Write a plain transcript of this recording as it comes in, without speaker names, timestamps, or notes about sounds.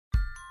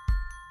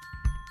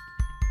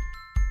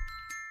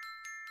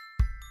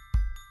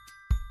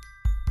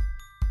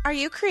Are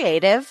you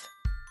creative?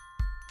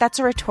 That's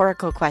a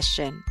rhetorical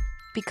question,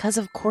 because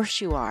of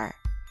course you are.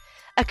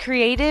 A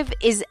creative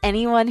is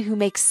anyone who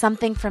makes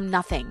something from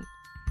nothing.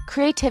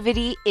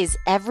 Creativity is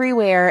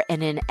everywhere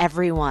and in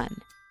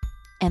everyone.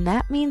 And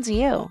that means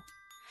you.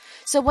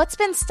 So what's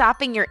been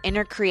stopping your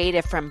inner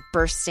creative from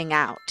bursting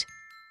out?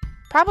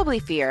 Probably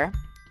fear.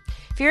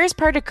 Fear is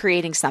part of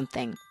creating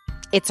something.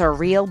 It's a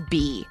real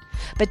bee.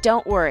 But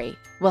don't worry,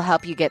 we'll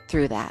help you get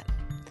through that.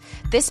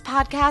 This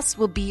podcast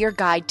will be your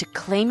guide to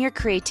claim your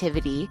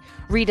creativity,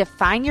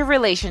 redefine your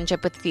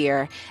relationship with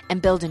fear,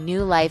 and build a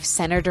new life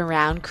centered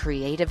around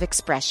creative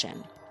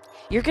expression.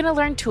 You're going to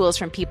learn tools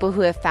from people who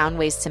have found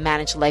ways to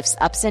manage life's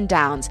ups and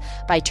downs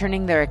by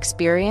turning their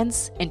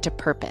experience into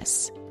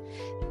purpose.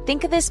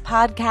 Think of this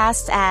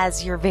podcast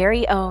as your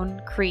very own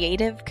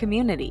creative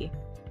community.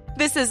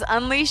 This is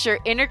Unleash Your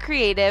Inner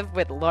Creative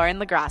with Lauren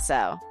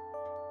LaGrasso.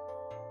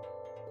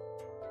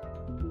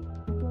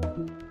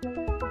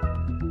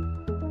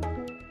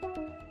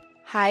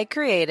 Hi,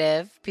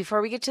 creative.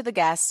 Before we get to the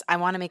guest, I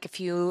want to make a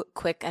few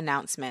quick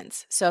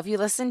announcements. So if you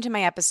listened to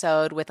my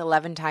episode with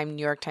 11-time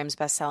New York Times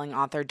bestselling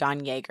author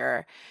Don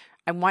Yeager,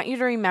 I want you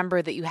to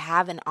remember that you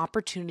have an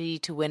opportunity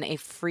to win a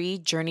free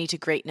Journey to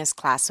Greatness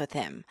class with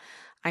him.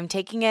 I'm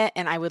taking it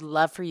and I would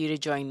love for you to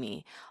join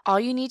me. All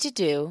you need to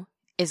do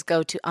is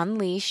go to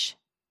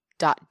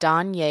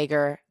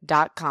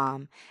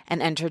unleash.donyeager.com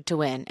and enter to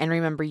win. And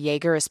remember,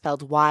 Yeager is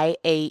spelled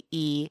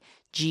Y-A-E-G-E-R.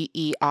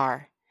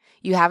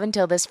 You have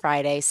until this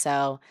Friday,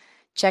 so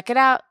check it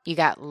out. You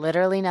got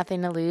literally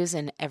nothing to lose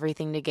and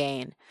everything to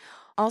gain.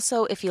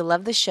 Also, if you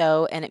love the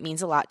show and it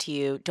means a lot to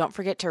you, don't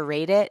forget to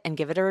rate it and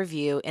give it a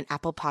review in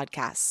Apple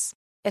Podcasts.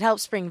 It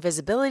helps bring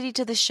visibility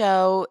to the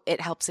show, it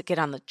helps it get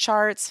on the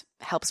charts,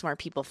 helps more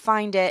people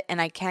find it,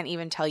 and I can't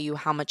even tell you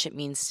how much it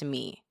means to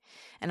me.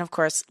 And of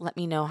course, let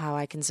me know how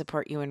I can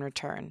support you in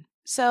return.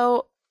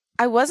 So,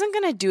 I wasn't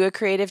going to do a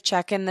creative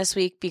check-in this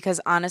week because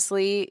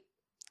honestly,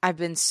 I've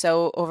been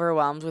so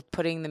overwhelmed with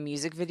putting the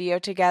music video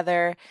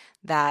together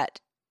that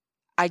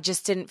I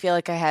just didn't feel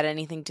like I had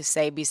anything to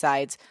say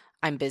besides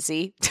I'm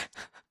busy.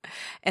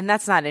 And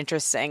that's not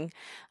interesting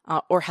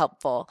or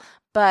helpful.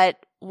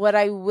 But what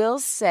I will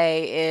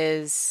say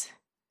is,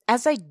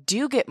 as I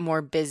do get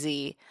more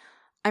busy,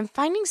 I'm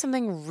finding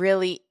something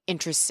really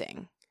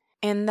interesting.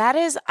 And that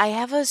is, I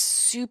have a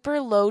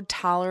super low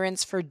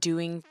tolerance for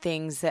doing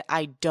things that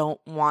I don't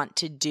want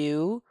to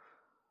do,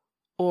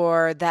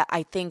 or that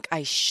I think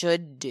I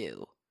should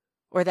do,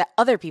 or that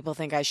other people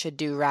think I should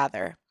do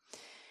rather.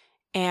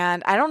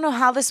 And I don't know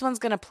how this one's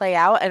going to play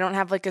out. I don't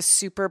have like a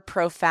super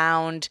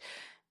profound,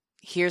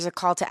 here's a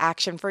call to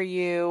action for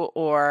you,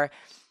 or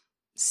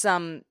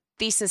some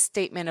thesis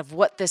statement of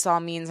what this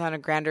all means on a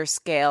grander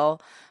scale.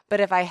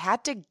 But if I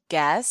had to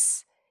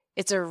guess,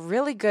 it's a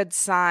really good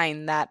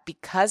sign that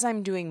because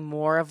I'm doing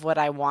more of what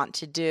I want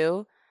to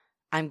do,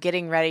 I'm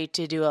getting ready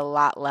to do a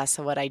lot less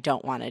of what I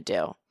don't want to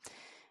do.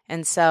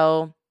 And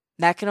so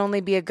that can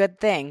only be a good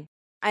thing.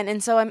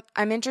 And so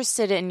I'm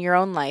interested in your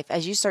own life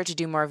as you start to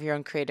do more of your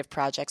own creative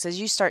projects,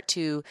 as you start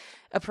to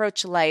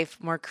approach life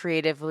more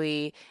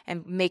creatively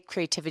and make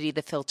creativity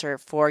the filter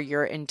for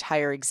your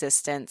entire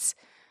existence.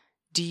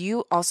 Do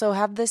you also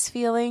have this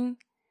feeling?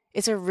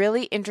 It's a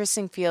really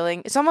interesting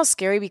feeling. It's almost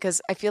scary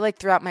because I feel like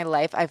throughout my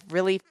life, I've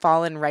really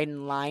fallen right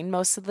in line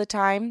most of the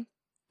time.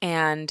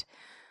 And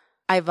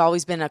I've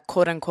always been a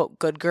quote unquote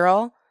good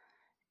girl.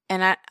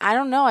 And I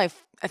don't know, I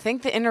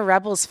think the inner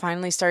rebel is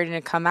finally starting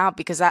to come out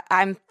because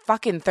I'm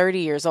fucking 30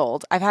 years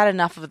old. I've had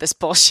enough of this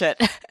bullshit.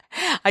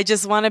 I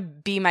just want to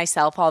be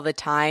myself all the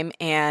time.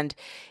 And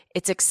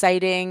it's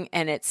exciting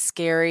and it's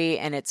scary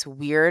and it's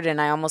weird. And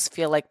I almost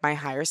feel like my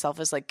higher self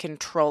is like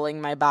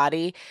controlling my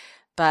body.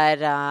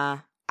 But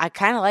I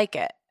kind of like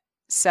it.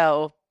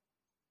 So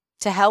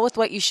to hell with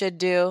what you should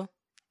do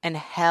and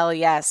hell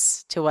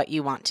yes to what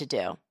you want to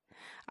do.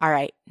 All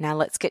right, now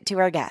let's get to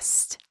our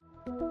guest.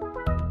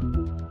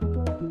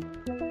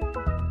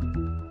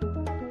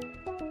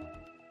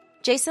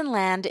 Jason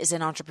Land is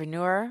an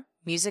entrepreneur,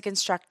 music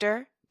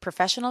instructor,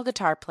 professional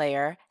guitar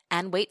player,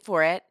 and wait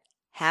for it,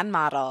 hand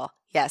model.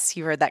 Yes,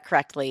 you heard that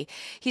correctly.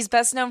 He's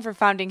best known for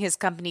founding his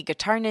company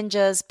Guitar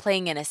Ninjas,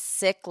 playing in a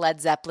sick Led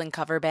Zeppelin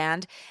cover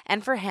band,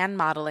 and for hand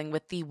modeling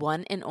with the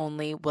one and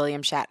only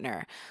William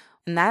Shatner.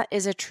 And that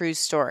is a true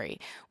story.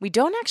 We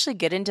don't actually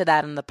get into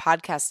that on the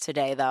podcast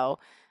today, though.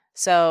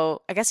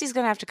 So I guess he's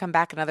going to have to come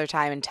back another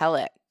time and tell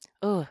it.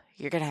 Oh,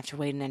 you're going to have to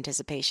wait in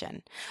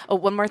anticipation. Oh,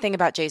 one more thing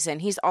about Jason.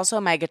 He's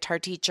also my guitar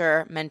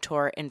teacher,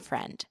 mentor, and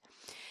friend.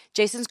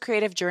 Jason's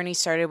creative journey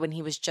started when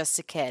he was just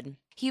a kid.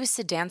 He used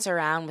to dance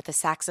around with a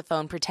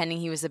saxophone pretending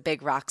he was a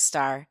big rock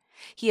star.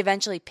 He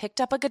eventually picked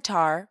up a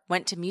guitar,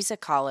 went to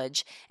music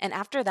college, and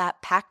after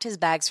that packed his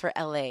bags for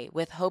LA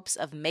with hopes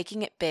of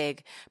making it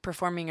big,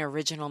 performing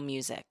original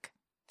music.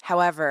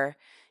 However,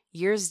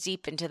 years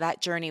deep into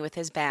that journey with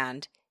his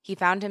band, he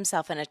found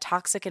himself in a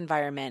toxic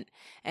environment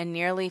and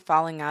nearly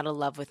falling out of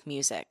love with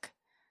music.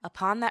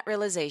 Upon that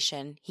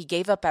realization, he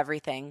gave up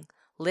everything,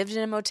 lived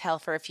in a motel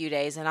for a few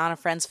days and on a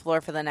friend's floor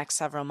for the next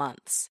several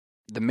months.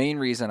 the main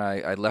reason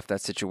I left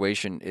that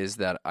situation is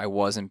that I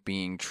wasn't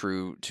being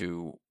true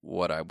to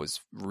what I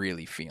was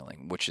really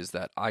feeling, which is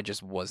that I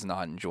just was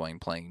not enjoying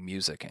playing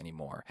music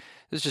anymore.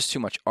 There's just too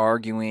much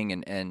arguing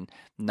and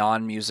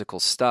non-musical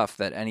stuff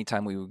that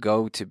anytime we would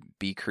go to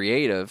be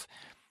creative,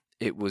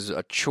 it was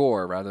a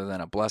chore rather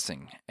than a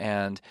blessing.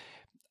 And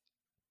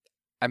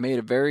I made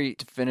a very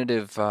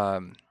definitive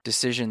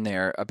decision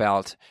there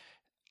about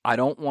I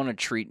don't want to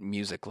treat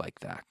music like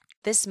that.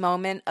 This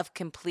moment of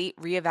complete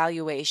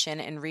reevaluation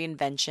and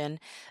reinvention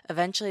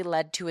eventually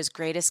led to his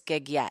greatest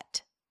gig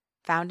yet,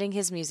 founding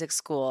his music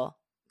school,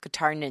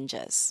 Guitar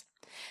Ninjas.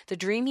 The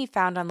dream he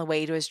found on the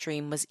way to his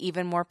dream was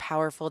even more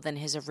powerful than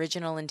his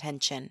original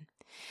intention,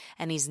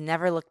 and he's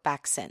never looked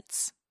back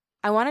since.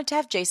 I wanted to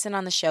have Jason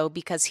on the show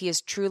because he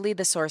is truly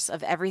the source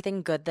of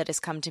everything good that has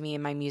come to me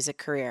in my music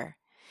career.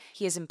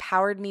 He has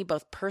empowered me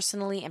both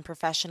personally and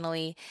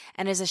professionally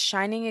and is a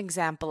shining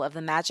example of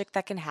the magic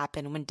that can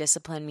happen when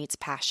discipline meets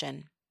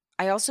passion.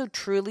 I also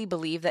truly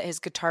believe that his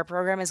guitar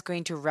program is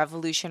going to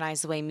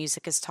revolutionize the way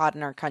music is taught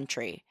in our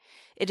country.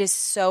 It is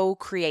so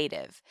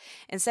creative.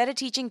 Instead of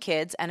teaching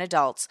kids and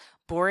adults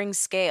boring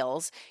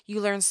scales, you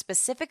learn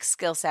specific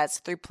skill sets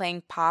through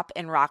playing pop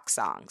and rock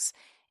songs,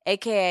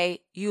 aka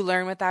you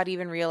learn without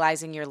even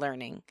realizing you're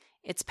learning.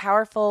 It's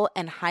powerful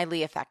and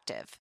highly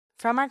effective.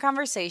 From our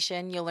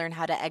conversation, you'll learn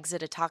how to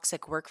exit a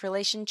toxic work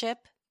relationship,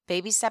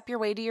 baby step your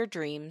way to your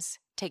dreams,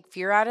 take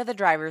fear out of the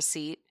driver's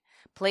seat,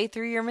 play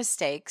through your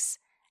mistakes,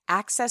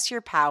 access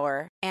your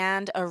power,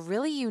 and a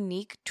really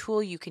unique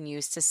tool you can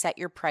use to set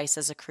your price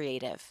as a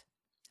creative.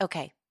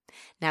 Okay,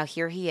 now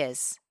here he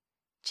is,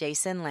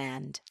 Jason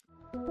Land.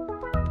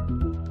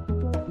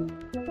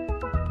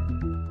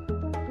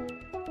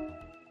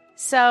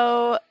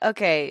 So,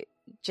 okay,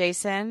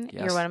 Jason,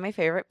 Yes. You're one of my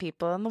favorite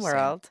people in the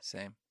world.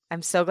 Same.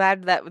 I'm so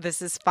glad that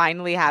this is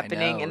finally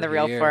happening in the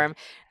real form.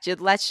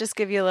 Let's just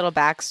give you a little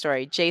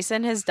backstory.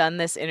 Jason has done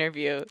this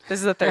interview.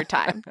 This is the third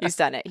time he's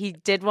done it. He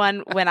did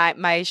one when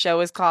my show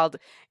was called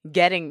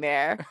Getting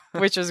There,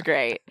 which was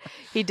great.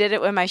 He did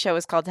it when my show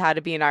was called How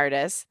to Be an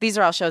Artist. These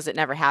are all shows that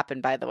never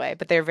happened, by the way,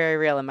 but they're very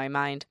real in my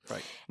mind.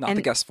 Right. Not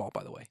the guest's fault,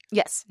 by the way.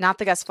 Yes, not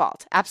the guest's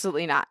fault.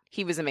 Absolutely not.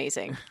 He was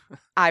amazing.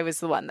 I was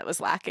the one that was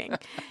lacking.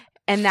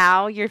 And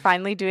now you're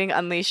finally doing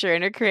Unleash Your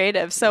Inner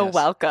Creative. So yes.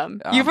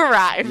 Welcome. You've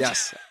arrived.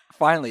 Yes.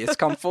 Finally, it's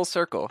come full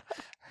circle.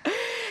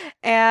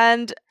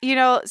 And,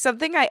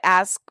 something I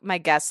ask my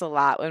guests a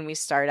lot when we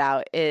start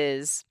out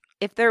is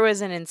if there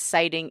was an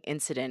inciting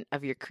incident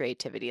of your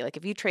creativity, like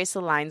if you trace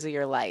the lines of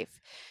your life,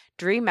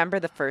 do you remember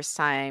the first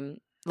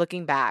time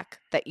looking back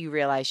that you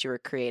realized you were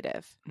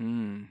creative?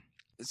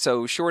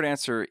 So short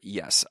answer,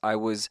 yes. I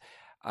was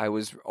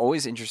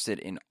always interested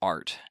in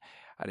art.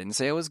 I didn't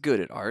say I was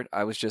good at art.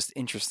 I was just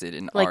interested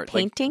in like art.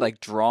 Painting? Like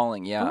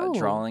drawing, yeah. Ooh.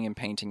 Drawing and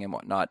painting and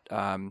whatnot.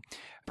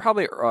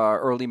 Probably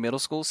early middle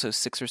school, so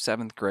 6th or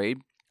 7th grade.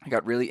 I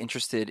got really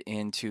interested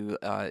into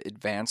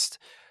advanced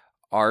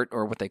art,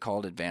 or what they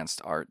called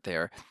advanced art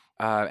there.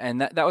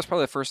 And that was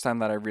probably the first time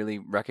that I really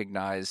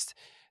recognized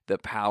the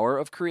power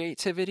of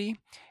creativity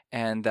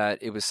and that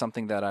it was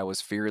something that I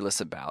was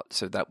fearless about.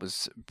 So that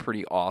was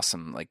pretty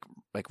awesome, like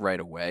right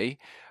away.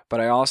 But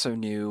I also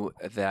knew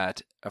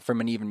that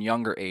from an even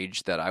younger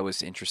age that I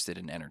was interested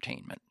in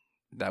entertainment.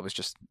 That was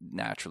just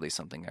naturally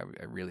something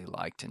I really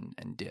liked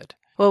and did.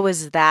 What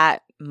was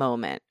that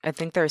moment? I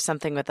think there was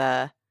something with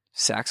a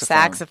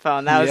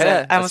saxophone. That was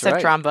it. I almost said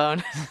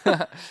trombone.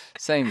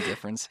 Same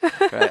difference.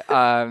 Right.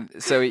 I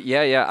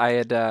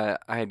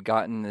had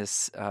gotten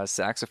this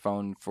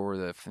saxophone for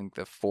the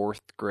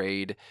 4th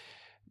grade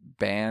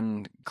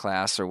band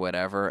class or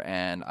whatever,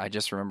 and I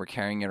just remember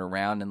carrying it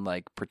around and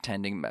like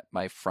pretending that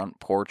my front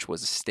porch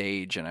was a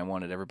stage and I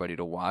wanted everybody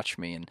to watch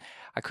me, and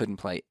I couldn't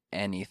play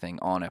anything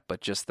on it,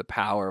 but just the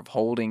power of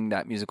holding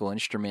that musical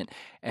instrument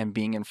and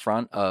being in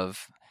front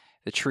of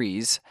the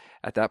trees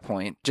at that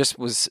point just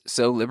was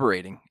so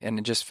liberating, and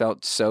it just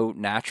felt so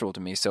natural to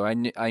me. So I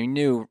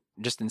knew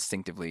just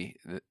instinctively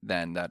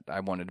then that I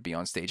wanted to be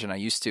on stage, and I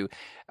used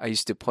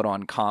to put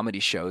on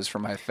comedy shows for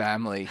my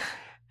family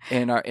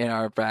in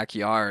our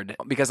backyard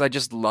because I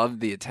just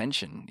loved the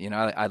attention.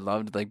 I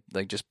loved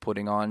like just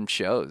putting on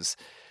shows.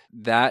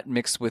 That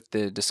mixed with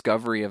the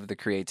discovery of the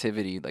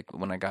creativity, like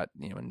when I got,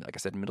 like I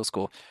said, middle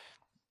school,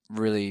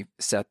 really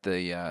set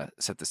the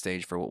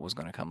stage for what was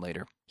going to come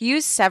later. You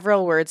used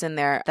several words in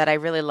there that I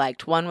really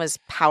liked. One was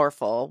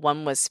powerful,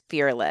 one was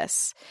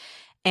fearless.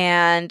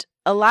 And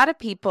a lot of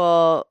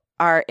people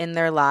are in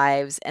their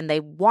lives and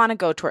they want to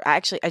go toward. I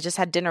just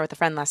had dinner with a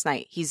friend last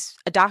night. He's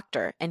a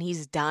doctor and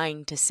he's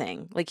dying to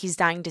sing. Like he's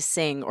dying to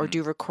sing or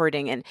do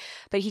recording,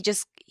 but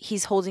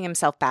he's holding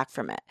himself back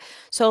from it.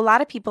 So a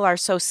lot of people are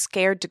so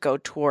scared to go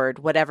toward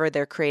whatever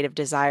their creative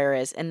desire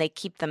is, and they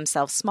keep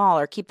themselves small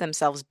or keep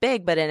themselves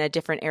big, but in a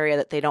different area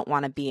that they don't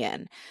want to be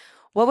in.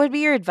 What would be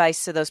your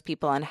advice to those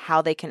people on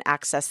how they can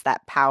access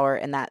that power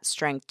and that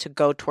strength to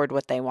go toward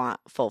what they want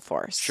full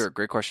force? Sure,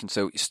 great question.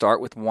 So start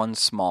with one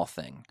small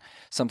thing,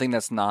 something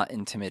that's not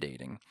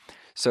intimidating.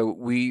 So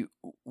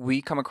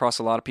we come across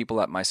a lot of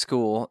people at my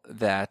school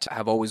that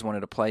have always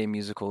wanted to play a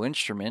musical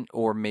instrument,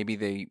 or maybe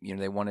they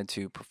wanted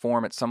to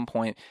perform at some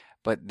point,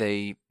 but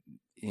they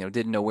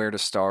didn't know where to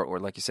start, or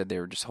like you said, they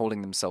were just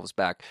holding themselves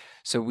back.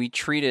 So we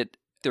treated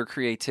their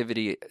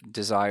creativity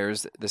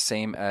desires the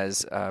same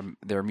as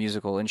their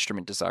musical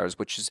instrument desires,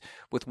 which is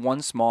with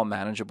one small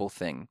manageable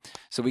thing.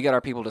 So we got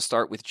our people to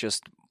start with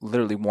just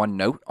literally one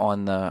note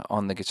on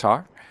the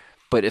guitar.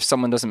 But if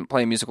someone doesn't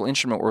play a musical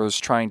instrument or is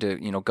trying to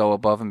go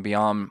above and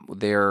beyond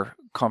their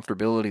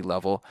comfortability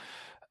level,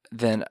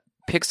 then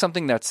pick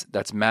something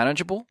that's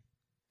manageable,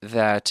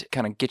 that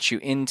kind of gets you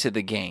into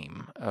the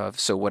game of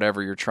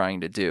whatever you're trying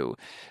to do,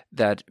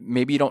 that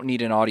maybe you don't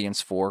need an audience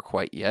for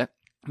quite yet.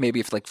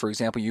 Maybe if, like, for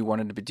example, you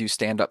wanted to do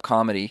stand-up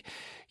comedy,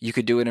 you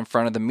could do it in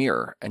front of the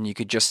mirror, and you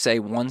could just say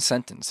one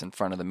sentence in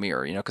front of the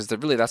mirror, because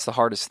really that's the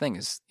hardest thing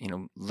is,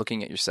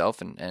 looking at yourself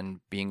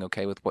and being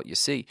okay with what you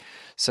see.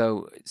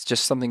 So it's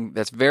just something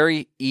that's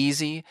very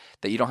easy,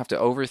 that you don't have to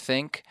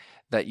overthink,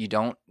 that you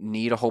don't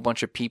need a whole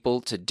bunch of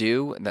people to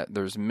do, and that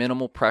there's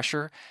minimal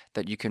pressure,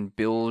 that you can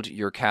build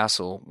your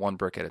castle one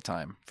brick at a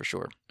time, for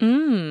sure.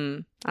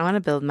 I want to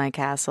build my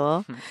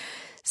castle.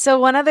 So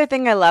one other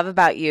thing I love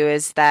about you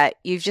is that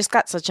you've just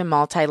got such a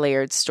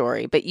multi-layered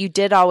story, but you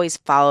did always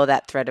follow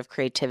that thread of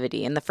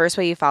creativity. And the first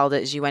way you followed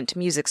it is you went to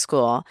music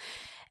school,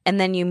 and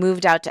then you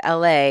moved out to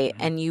LA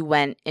and you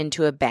went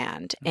into a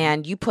band,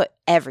 and you put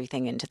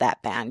everything into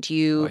that band.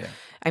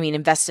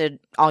 Invested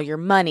all your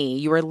money.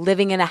 You were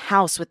living in a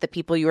house with the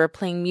people you were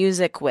playing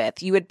music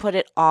with. You would put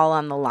it all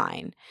on the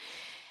line.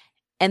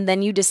 And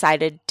then you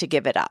decided to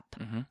give it up.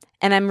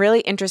 And I'm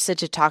really interested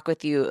to talk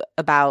with you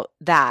about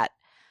that.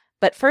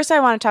 But first I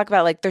want to talk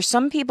about, like, there's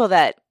some people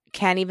that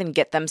can't even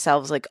get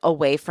themselves, like,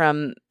 away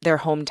from their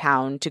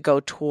hometown to go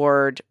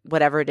toward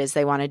whatever it is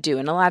they want to do.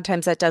 And a lot of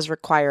times that does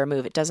require a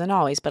move. It doesn't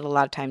always, but a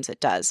lot of times it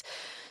does.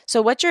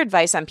 So what's your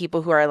advice on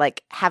people who are,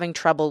 like, having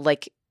trouble,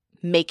 like,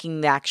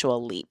 making the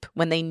actual leap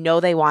when they know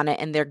they want it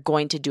and they're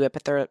going to do it,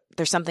 but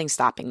there's something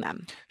stopping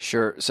them?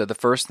 Sure. So the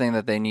first thing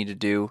that they need to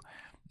do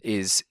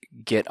is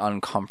get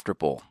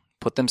uncomfortable.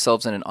 Put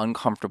themselves in an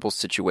uncomfortable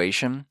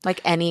situation. Like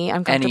any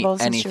uncomfortable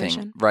anything,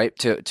 situation? right?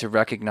 To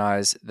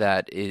recognize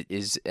that it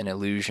is an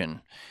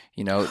illusion.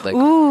 Like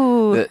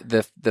Ooh.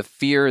 the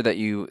fear that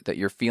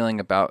you're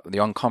feeling about the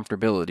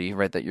uncomfortability,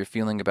 right? That you're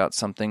feeling about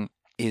something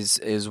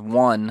is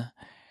one,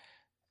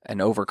 and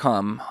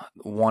overcome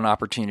one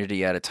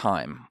opportunity at a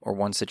time, or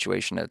one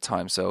situation at a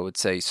time. So I would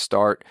say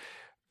start,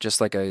 just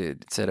like I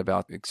said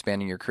about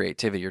expanding your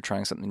creativity, you're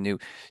trying something new.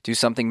 Do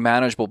something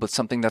manageable, but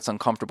something that's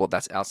uncomfortable,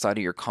 that's outside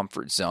of your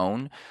comfort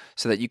zone,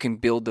 so that you can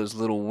build those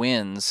little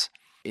wins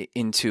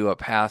into a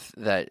path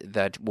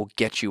that will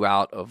get you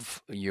out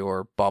of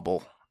your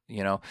bubble.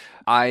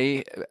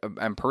 I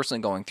am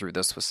personally going through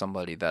this with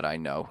somebody that I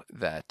know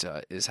that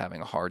is having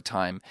a hard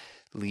time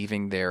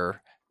leaving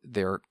their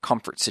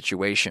comfort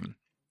situation.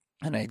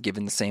 And I had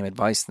given the same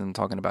advice that I'm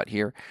talking about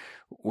here,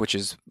 which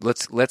is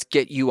let's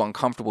get you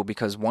uncomfortable,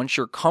 because once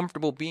you're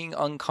comfortable being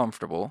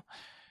uncomfortable,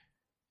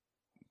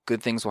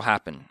 good things will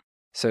happen.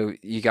 So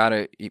you got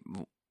to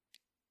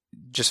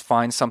just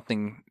find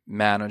something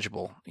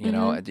manageable, you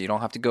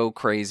don't have to go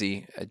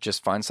crazy.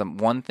 Just find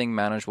one thing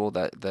manageable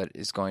that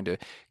is going to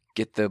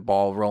get the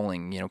ball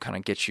rolling, kind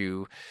of get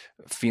you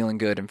feeling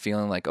good and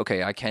feeling like,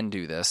 okay, I can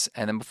do this.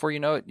 And then before you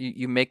know it,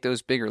 you make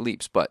those bigger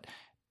leaps. But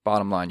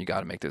bottom line, you got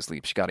to make those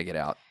leaps. You got to get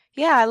out.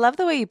 Yeah, I love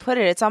the way you put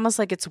it. It's almost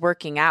like it's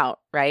working out,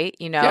 right?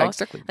 Yeah,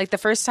 exactly. Like the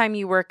first time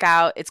you work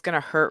out, it's going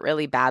to hurt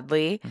really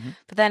badly.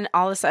 But then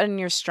all of a sudden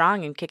you're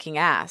strong and kicking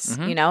ass,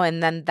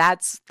 and then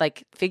that's,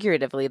 like,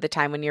 figuratively the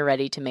time when you're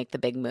ready to make the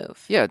big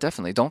move. Yeah,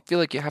 definitely. Don't feel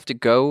like you have to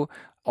go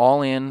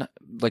all in,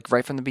 like,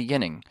 right from the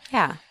beginning.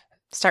 Yeah.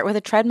 Start with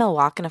a treadmill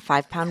walk and a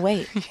 5-pound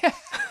weight.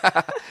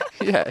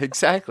 Yeah,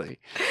 exactly.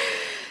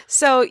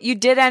 So you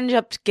did end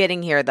up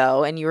getting here,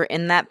 though, and you were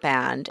in that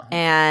band,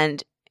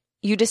 and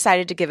you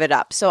decided to give it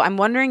up. So I'm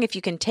wondering if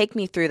you can take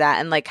me through that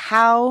and, like,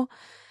 how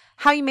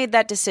you made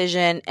that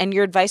decision, and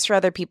your advice for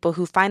other people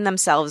who find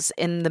themselves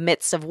in the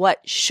midst of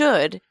what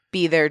should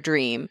be their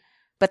dream,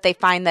 but they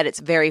find that it's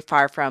very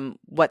far from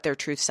what their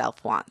true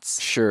self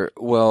wants. Sure.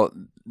 Well,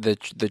 the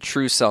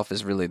true self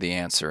is really the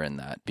answer in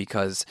that,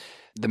 because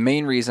the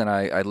main reason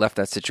I left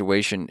that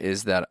situation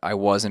is that I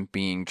wasn't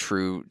being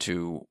true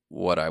to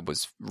what I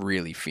was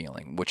really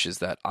feeling, which is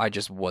that I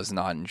just was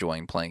not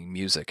enjoying playing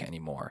music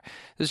anymore.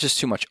 There's just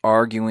too much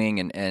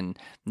arguing and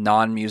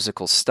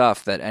non-musical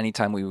stuff that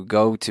anytime we would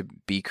go to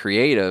be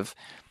creative,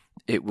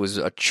 it was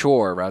a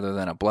chore rather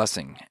than a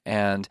blessing.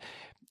 And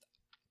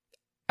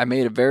I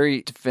made a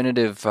very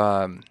definitive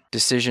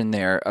decision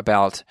there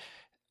about,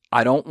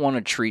 I don't want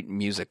to treat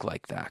music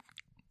like that.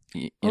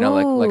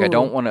 Like I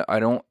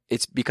don't,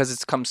 it's because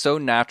it's come so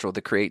natural,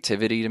 the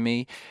creativity to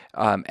me.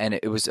 And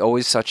it was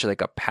always such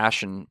like a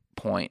passion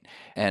point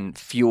and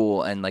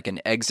fuel and like an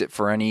exit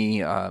for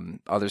any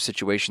other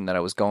situation that I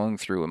was going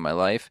through in my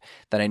life,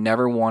 that I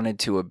never wanted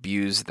to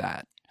abuse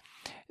that.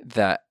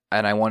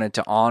 And I wanted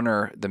to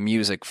honor the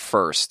music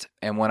first.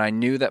 And when I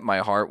knew that my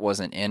heart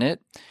wasn't in it,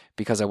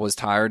 because I was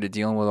tired of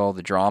dealing with all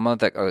the drama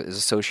that is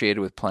associated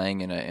with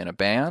playing in a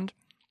band,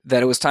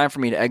 that it was time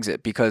for me to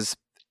exit, because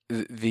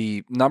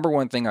the number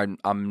one thing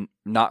I'm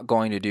not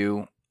going to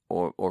do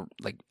or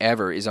like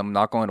ever is I'm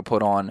not going to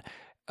put on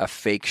a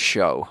fake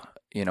show,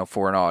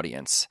 for an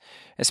audience,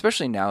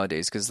 especially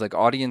nowadays, because like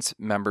audience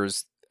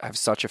members have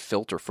such a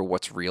filter for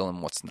what's real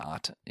and what's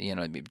not,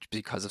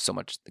 because of so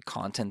much the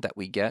content that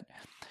we get,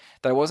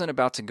 that I wasn't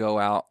about to go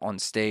out on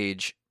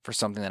stage for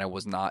something that I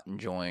was not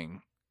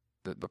enjoying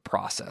the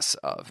process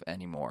of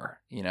anymore,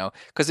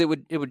 because it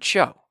would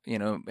show,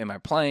 am I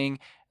playing?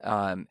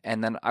 And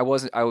then I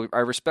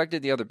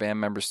respected the other band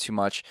members too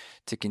much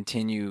to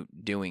continue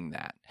doing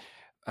that.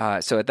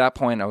 So at that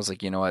point I was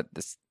like, you know what,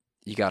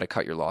 you got to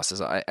cut your losses.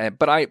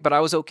 But I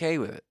was okay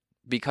with it,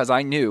 because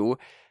I knew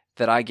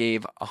that I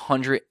gave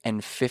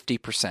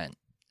 150%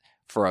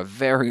 for a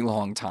very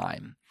long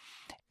time.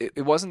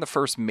 It wasn't the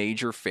first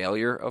major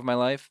failure of my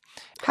life.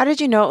 How did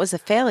you know it was a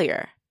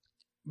failure?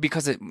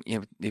 Because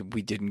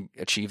we didn't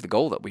achieve the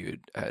goal that we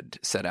had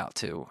set out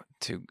to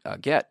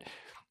get.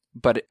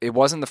 But it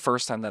wasn't the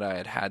first time that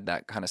I had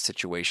that kind of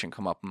situation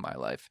come up in my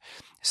life.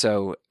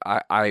 So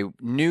I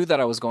knew that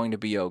I was going to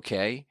be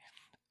okay,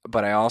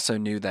 but I also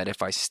knew that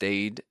if I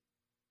stayed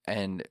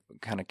and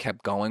kind of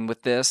kept going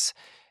with this,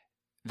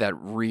 that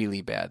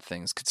really bad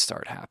things could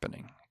start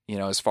happening,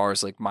 as far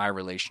as like my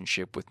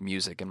relationship with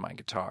music and my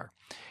guitar.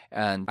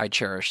 And I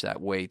cherish that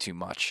way too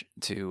much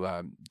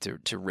to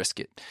risk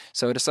it.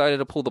 So I decided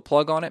to pull the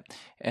plug on it,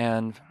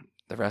 and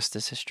the rest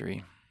is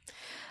history.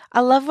 I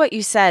love what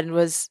you said,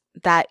 was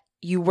that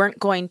you weren't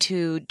going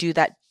to do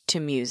that to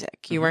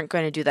music. You weren't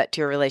going to do that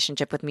to your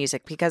relationship with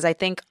music, because I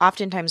think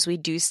oftentimes we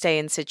do stay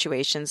in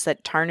situations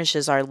that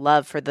tarnishes our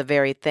love for the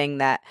very thing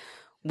that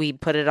we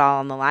put it all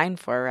on the line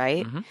for,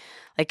 right?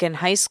 Like in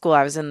high school,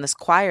 I was in this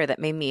choir that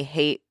made me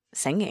hate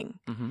singing.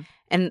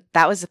 And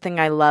that was the thing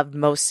I loved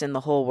most in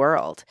the whole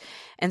world.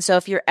 And so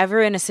if you're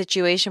ever in a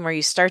situation where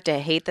you start to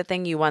hate the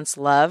thing you once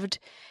loved,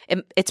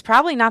 it's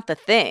probably not the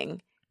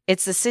thing.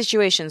 It's the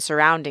situation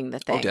surrounding the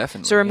thing. Oh,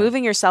 definitely. So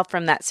removing yourself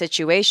from that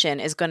situation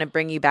is going to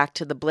bring you back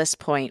to the bliss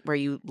point where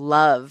you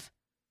love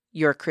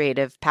your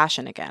creative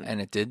passion again.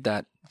 And it did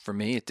that for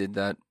me. It did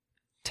that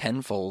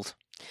tenfold.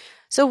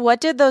 So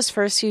what did those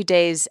first few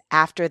days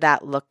after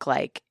that look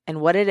like? And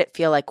what did it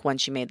feel like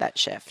once you made that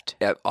shift?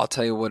 Yeah, I'll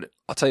tell you what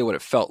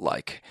it felt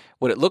like.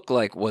 What it looked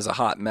like was a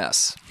hot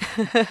mess.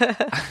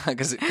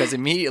 Because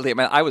immediately,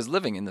 I was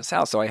living in this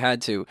house, so I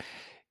had to,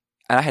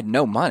 and I had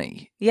no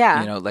money.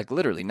 Yeah. Like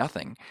literally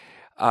nothing.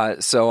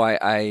 So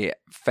I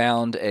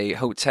found a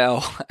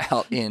hotel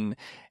out in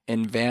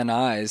Van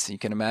Nuys. You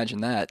can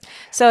imagine that.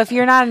 So if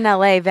you're not in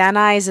LA, Van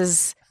Nuys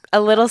is a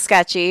little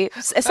sketchy.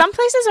 Some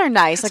places are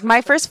nice. Like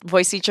my first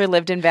voice teacher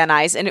lived in Van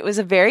Nuys, and it was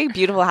a very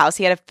beautiful house.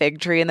 He had a fig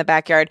tree in the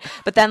backyard,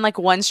 but then like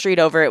one street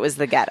over, it was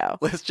the ghetto.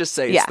 Let's just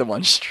say it's the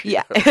one street.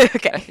 Yeah.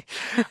 Okay.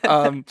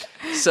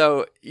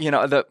 So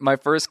my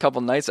first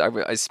couple nights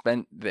I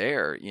spent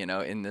there,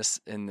 in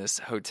this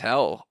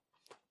hotel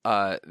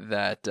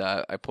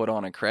that I put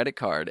on a credit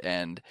card,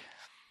 and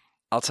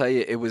I'll tell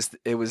you, it was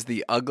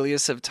the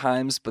ugliest of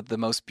times, but the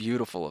most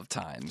beautiful of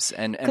times.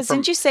 And because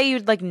didn't you say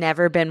you'd like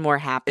never been more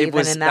happy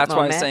than in that that's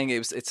moment? why I'm saying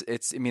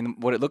it's. I mean,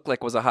 what it looked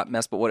like was a hot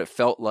mess, but what it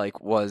felt like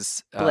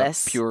was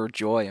bliss, pure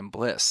joy and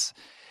bliss,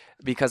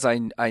 because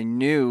I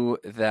knew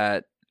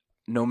that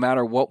no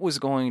matter what was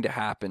going to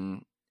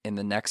happen in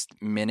the next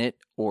minute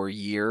or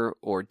year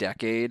or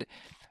decade,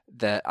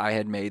 that I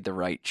had made the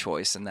right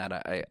choice, and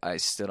that I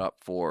stood up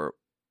for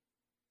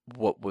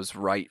what was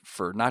right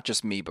for not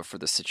just me, but for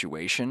the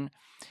situation.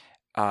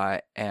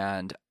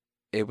 And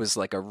it was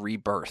like a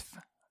rebirth.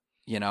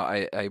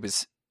 I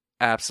was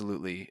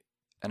absolutely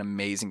an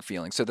amazing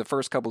feeling. So the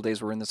first couple of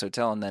days were in this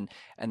hotel, and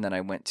then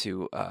I went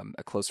to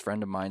a close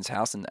friend of mine's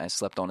house, and I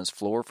slept on his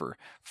floor for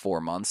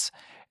 4 months,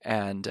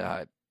 and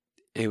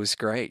it was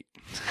great.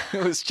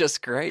 It was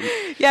just great.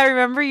 Yeah, I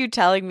remember you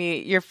telling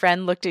me your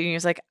friend looked at you and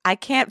was like, I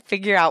can't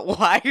figure out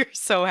why you're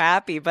so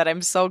happy, but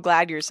I'm so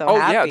glad you're so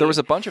happy. Oh, yeah. There was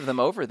a bunch of them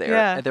over there.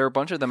 Yeah. There were a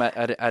bunch of them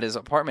at his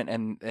apartment,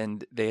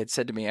 and they had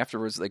said to me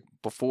afterwards, like,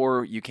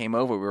 before you came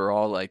over, we were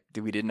all like,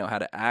 we didn't know how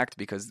to act,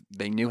 because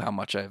they knew how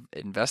much I've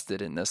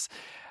invested in this.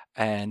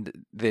 And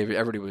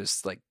everybody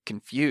was like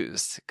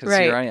confused, because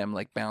here I am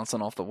like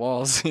bouncing off the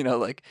walls,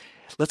 like,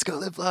 let's go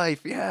live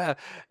life. Yeah.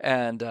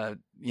 And,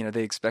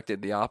 they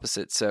expected the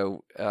opposite.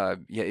 So,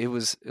 it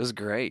was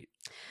great.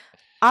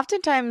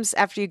 Oftentimes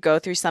after you go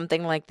through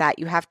something like that,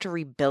 you have to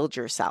rebuild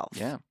yourself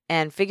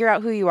and figure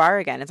out who you are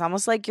again. It's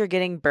almost like you're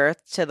getting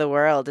birthed to the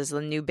world as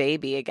a new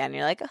baby again.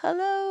 You're like,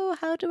 hello,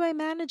 how do I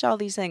manage all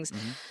these things?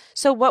 Mm-hmm.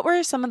 So what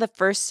were some of the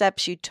first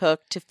steps you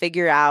took to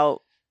figure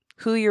out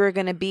who you were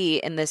going to be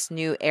in this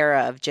new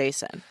era of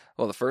Jason?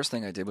 Well, the first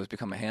thing I did was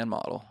become a hand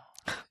model.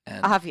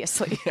 And,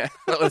 obviously. Yeah,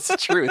 that's the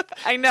truth.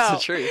 I know.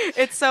 It's the truth.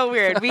 It's so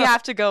weird. We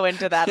have to go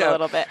into that a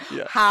little bit.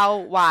 Yeah. How,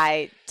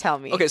 why? Tell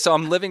me. Okay, so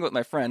I'm living with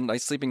my friend,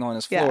 like sleeping on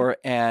his floor,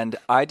 and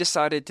I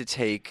decided to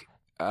take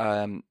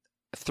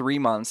 3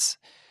 months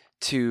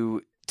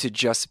to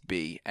just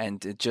be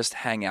and to just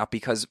hang out,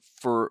 because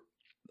for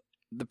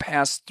the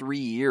past 3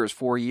 years,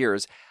 4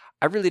 years,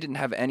 I really didn't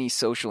have any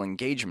social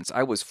engagements.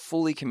 I was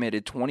fully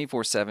committed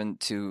 24/7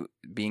 to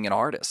being an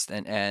artist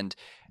and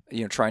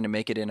trying to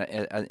make it in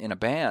a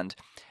band,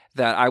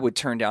 that I would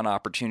turn down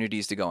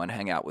opportunities to go and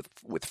hang out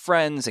with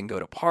friends and go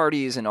to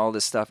parties and all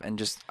this stuff, and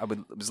just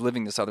was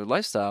living this other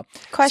lifestyle.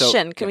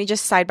 Question, can we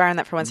just sidebar on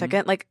that for 1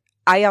 second? Like,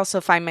 I also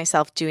find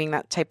myself doing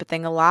that type of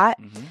thing a lot.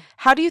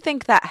 How do you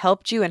think that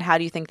helped you, and how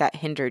do you think that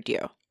hindered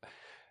you?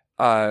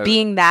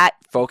 Being that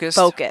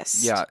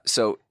focused. Yeah.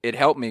 So it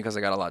helped me because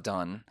I got a lot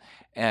done,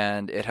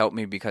 and it helped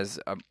me because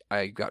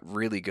I got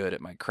really good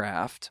at my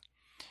craft.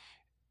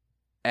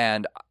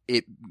 And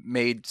it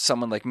made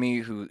someone like me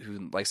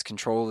who likes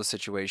control of the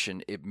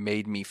situation, it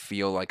made me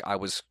feel like I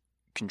was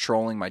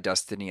controlling my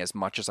destiny as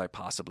much as I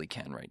possibly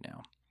can right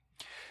now.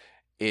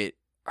 It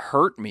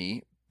hurt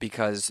me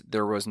because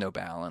there was no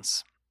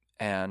balance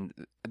and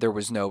there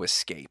was no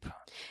escape.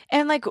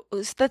 And like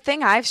the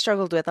thing I've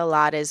struggled with a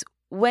lot is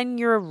when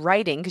you're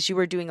writing, because you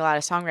were doing a lot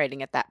of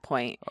songwriting at that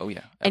point. Oh,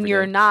 yeah. And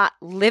you're not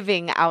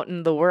living out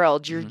in the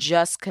world. You're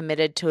just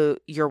committed to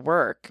your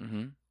work.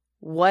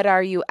 What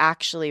are you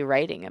actually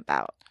writing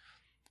about?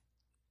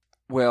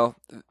 Well,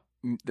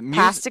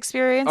 past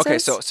experiences? Okay,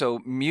 so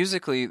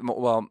musically,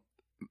 well,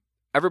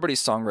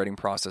 everybody's songwriting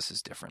process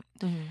is different.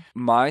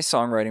 My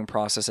songwriting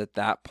process at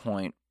that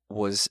point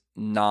was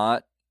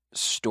not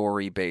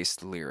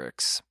story-based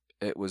lyrics.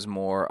 It was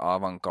more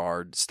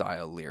avant-garde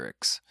style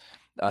lyrics.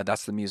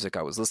 That's the music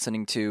I was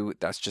listening to.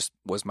 That's just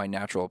was my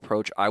natural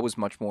approach. I was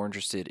much more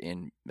interested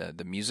in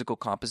the musical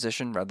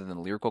composition rather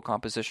than lyrical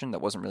composition.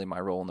 That wasn't really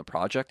my role in the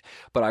project,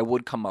 but I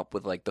would come up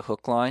with like the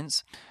hook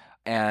lines,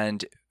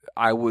 and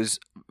I was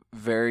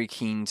very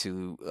keen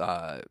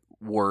to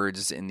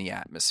words in the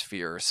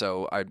atmosphere.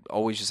 So I'd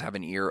always just have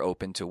an ear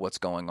open to what's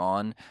going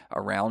on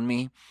around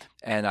me,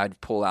 and I'd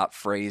pull out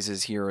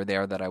phrases here or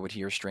there that I would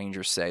hear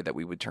strangers say that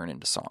we would turn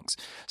into songs.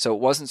 So it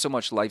wasn't so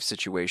much life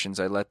situations.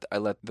 I let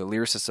the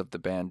lyricists of the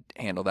band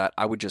handle that.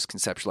 I would just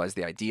conceptualize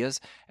the ideas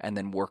and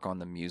then work on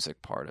the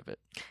music part of it.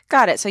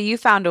 Got it. So you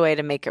found a way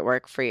to make it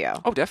work for you.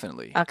 Oh,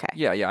 definitely. Okay.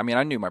 Yeah. I mean,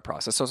 I knew my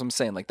process. So as I'm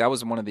saying, like, that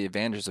was one of the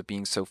advantages of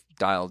being so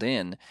dialed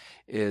in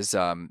is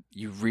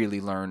you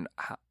really learn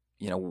how,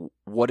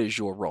 what is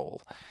your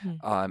role?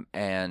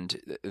 And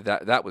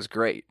that was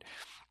great.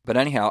 But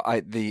anyhow,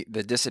 the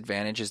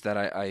disadvantage is that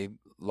I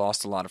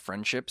lost a lot of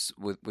friendships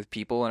with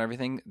people and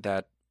everything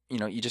that,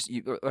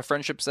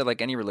 friendships that,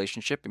 like any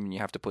relationship, I mean, you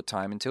have to put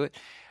time into it.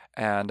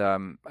 And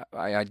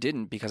I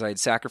didn't, because I had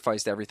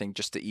sacrificed everything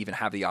just to even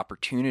have the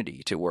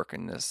opportunity to work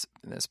in this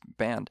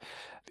band.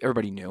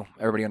 Everybody knew.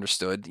 Everybody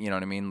understood, you know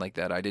what I mean? Like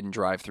that I didn't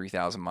drive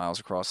 3,000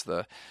 miles across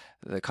the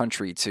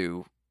country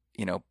to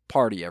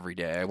party every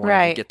day. I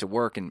wanted to get to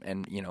work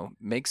and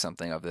make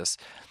something of this.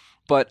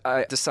 But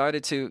I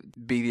decided to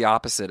be the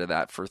opposite of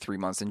that for 3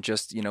 months and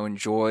just,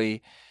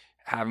 enjoy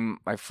having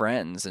my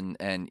friends and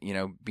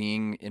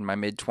being in my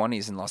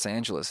mid-20s in Los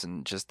Angeles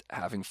and just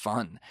having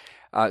fun.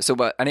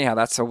 But anyhow,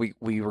 that's how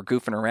we were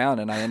goofing around,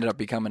 and I ended up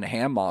becoming a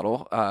ham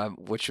model,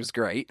 which was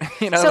great.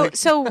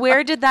 So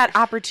where did that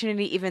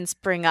opportunity even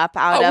spring up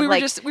out of? We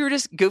were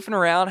just goofing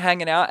around,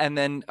 hanging out, and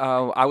then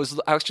I was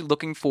actually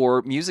looking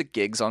for music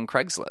gigs on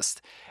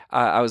Craigslist.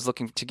 I was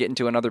looking to get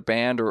into another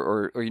band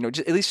or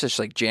at least just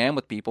like jam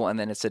with people, and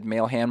then it said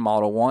male hand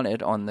model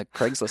wanted on the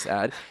Craigslist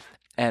ad.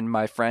 And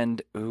my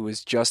friend who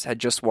had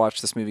just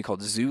watched this movie called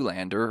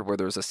Zoolander, where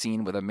there was a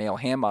scene with a male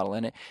hand model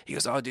in it, he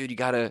goes, "Oh, dude, you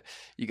gotta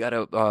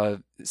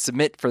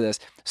submit for this."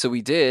 So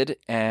we did,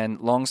 and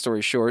long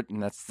story short, and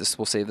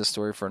we'll save this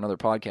story for another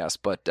podcast,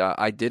 but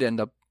I did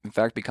end up, in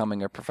fact,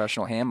 becoming a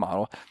professional hand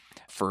model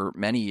for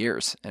many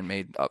years and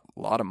made a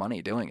lot of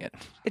money doing it.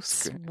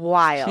 It's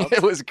wild.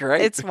 It was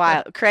great. It's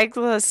wild.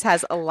 Craigslist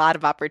has a lot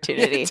of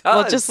opportunity.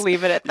 We'll just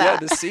leave it at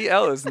that. Yeah, the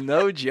CL is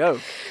no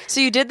joke. So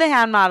you did the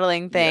hand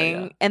modeling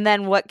thing, and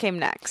then what came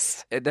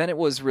next? And then it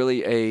was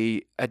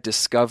really a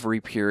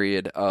discovery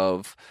period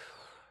of,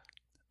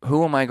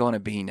 who am I going to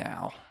be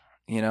now?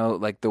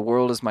 Like, the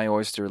world is my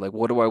oyster. Like,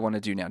 what do I want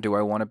to do now? Do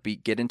I want to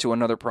get into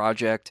another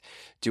project?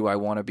 Do I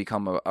want to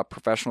become a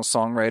professional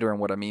songwriter? And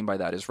what I mean by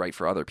that is write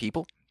for other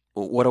people.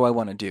 What do I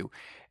want to do?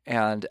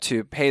 And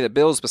to pay the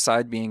bills,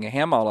 beside being a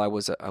hand model, I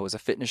was a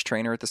fitness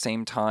trainer at the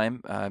same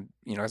time.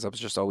 As I was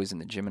just always in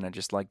the gym, and I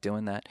just liked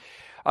doing that.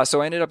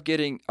 So I ended up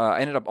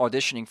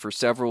auditioning for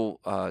several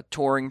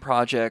touring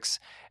projects,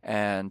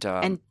 and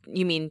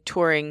you mean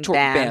touring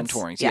bands? Band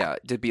tourings, yeah,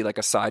 to be like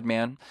a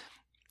sideman.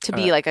 To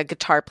be like a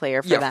guitar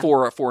player for them.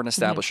 For an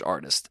established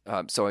artist.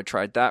 So I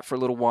tried that for a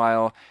little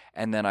while,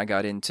 and then I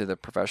got into the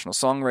professional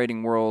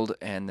songwriting world,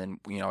 and then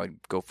I'd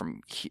go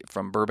from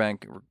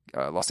Burbank,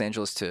 Los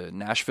Angeles to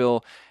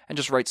Nashville, and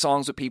just write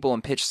songs with people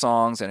and pitch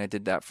songs, and I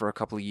did that for a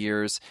couple of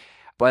years.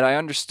 But I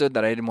understood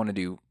that I didn't want to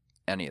do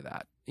any of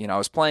that. I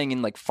was playing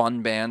in like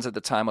fun bands at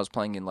the time. I was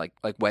playing in like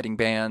wedding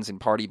bands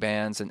and party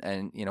bands, and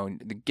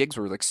the gigs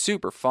were like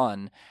super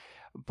fun.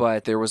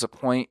 But there was a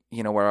point,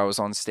 where I was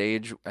on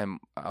stage and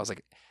I was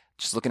like,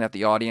 just looking at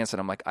the audience, and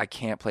I'm like, I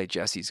can't play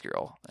Jesse's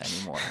Girl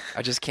anymore.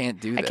 I just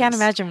can't do this. I can't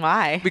imagine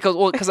why. Because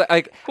One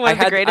of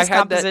the greatest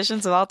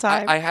compositions of all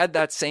time. I had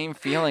that same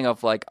feeling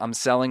of like I'm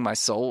selling my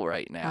soul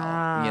right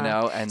now, you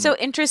know. And so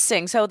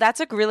interesting. So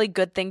that's a really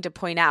good thing to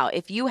point out.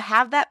 If you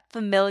have that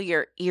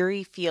familiar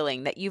eerie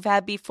feeling that you've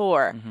had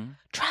before,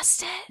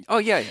 trust it. Oh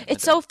yeah.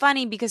 It's so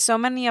funny because so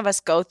many of us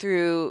go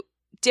through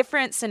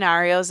different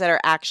scenarios that are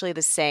actually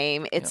the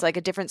same. It's like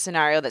a different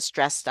scenario that's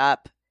dressed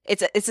up.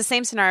 It's the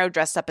same scenario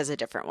dressed up as a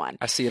different one.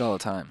 I see it all the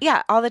time.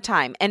 Yeah, all the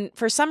time. And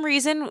for some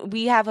reason,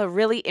 we have a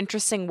really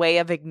interesting way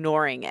of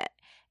ignoring it.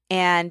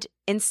 And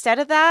instead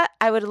of that,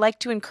 I would like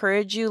to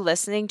encourage you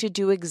listening to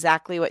do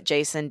exactly what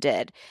Jason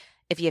did.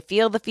 If you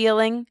feel the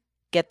feeling,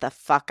 get the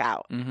fuck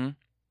out.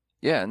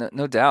 Yeah,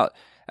 no doubt.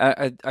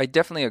 I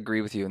definitely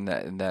agree with you in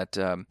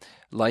that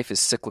life is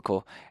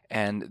cyclical,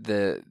 and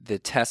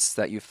the tests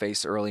that you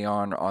face early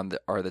on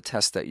are the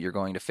tests that you're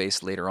going to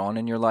face later on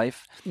in your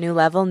life. New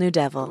level, new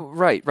devil.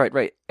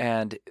 Right.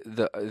 And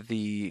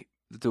the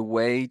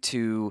way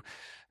to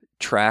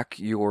track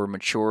your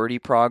maturity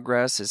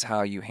progress is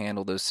how you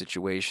handle those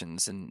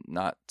situations, and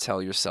not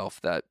tell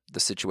yourself that the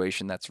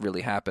situation that's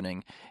really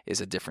happening is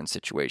a different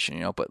situation,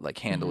 you know, but like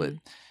handle it.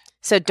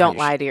 So don't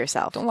lie to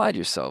yourself. Don't lie to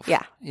yourself.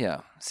 Yeah.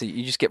 Yeah. See,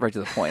 you just get right to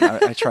the point.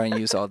 I try and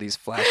use all these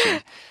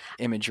flashy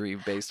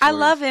imagery-based words. I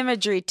love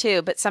imagery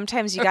too, but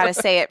sometimes you got to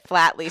say it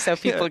flatly so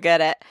people get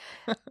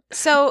it.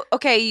 So,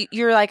 okay,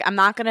 you're like, I'm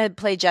not going to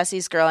play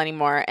Jesse's Girl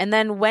anymore. And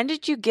then when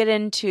did you get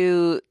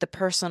into the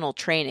personal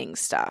training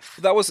stuff?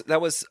 That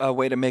was a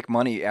way to make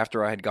money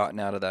after I had gotten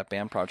out of that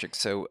band project.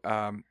 So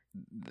I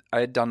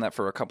had done that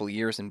for a couple of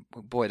years, and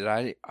boy,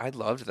 I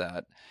loved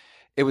that.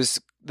 It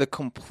was the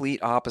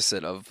complete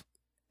opposite of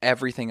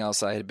everything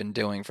else I had been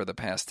doing for the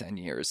past 10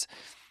 years.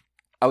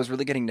 I was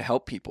really getting to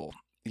help people,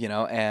 you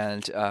know,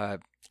 and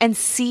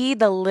see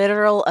the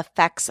literal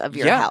effects of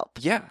your help.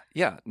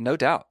 Yeah, no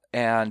doubt.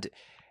 And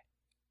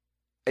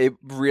it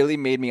really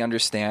made me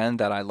understand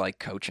that I like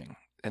coaching,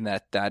 and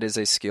that is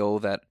a skill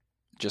that,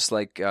 just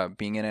like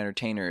being an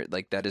entertainer,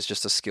 like that is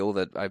just a skill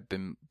that I've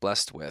been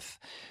blessed with.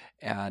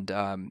 And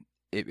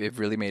it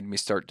really made me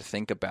start to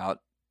think about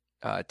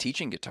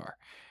teaching guitar.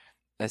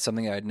 That's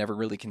something I had never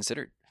really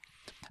considered.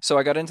 So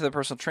I got into the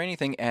personal training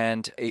thing,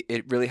 and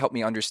it really helped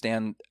me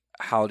understand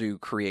how to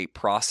create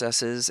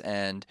processes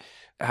and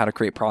how to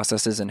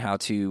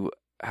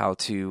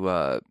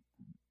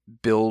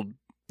build,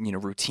 you know,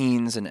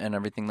 routines and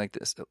everything like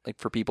this, like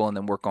for people, and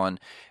then work on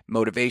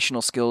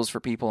motivational skills for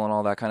people and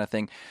all that kind of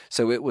thing.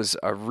 So it was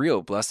a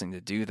real blessing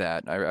to do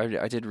that.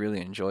 I did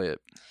really enjoy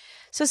it.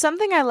 So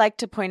something I like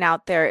to point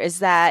out there is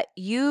that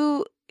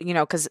you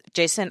know, because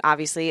Jason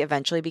obviously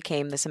eventually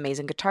became this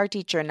amazing guitar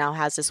teacher and now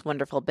has this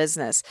wonderful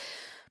business.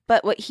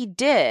 But what he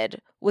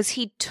did was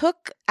he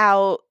took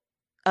out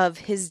of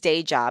his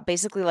day job,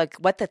 basically like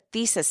what the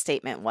thesis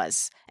statement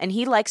was. And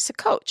he likes to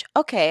coach.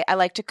 Okay, I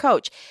like to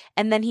coach.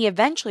 And then he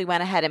eventually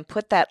went ahead and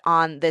put that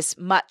on this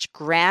much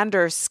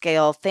grander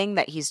scale thing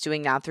that he's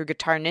doing now through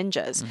Guitar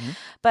Ninjas.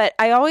 But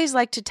I always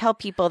like to tell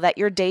people that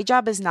your day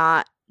job is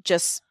not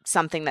just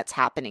something that's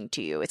happening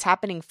to you. It's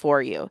happening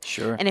for you.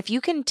 Sure. And if you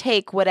can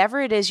take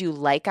whatever it is you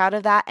like out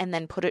of that and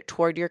then put it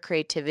toward your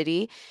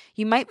creativity,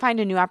 you might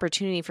find a new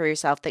opportunity for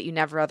yourself that you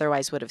never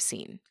otherwise would have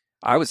seen.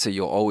 I would say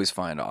you'll always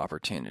find an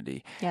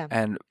opportunity. Yeah.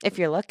 And if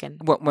you're looking.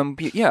 Well,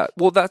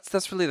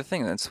 that's really the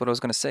thing. That's what I was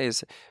going to say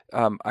is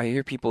I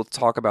hear people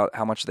talk about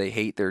how much they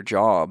hate their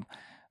job.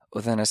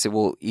 Well, then I say,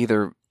 well,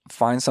 either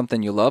find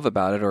something you love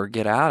about it or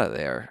get out of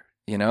there,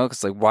 you know,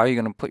 because like, why are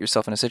you going to put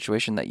yourself in a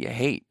situation that you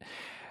hate?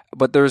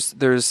 But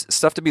there's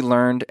stuff to be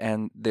learned,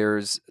 and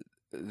there's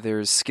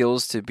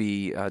skills to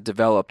be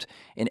developed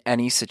in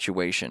any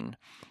situation,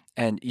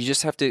 and you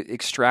just have to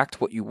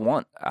extract what you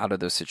want out of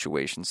those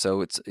situations.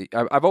 So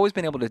I've always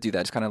been able to do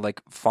that. It's kind of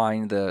like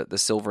find the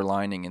silver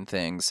lining in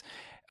things.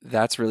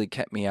 That's really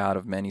kept me out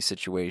of many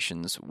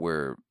situations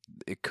where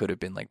it could have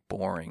been like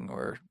boring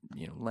or,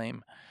 you know,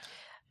 lame.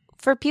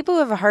 For people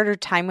who have a harder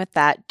time with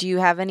that, do you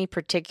have any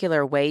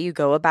particular way you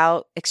go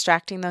about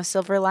extracting those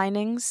silver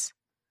linings?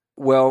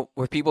 Well,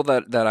 with people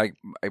that I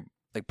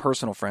like,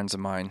 personal friends of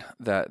mine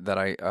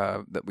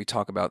that we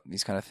talk about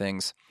these kind of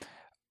things,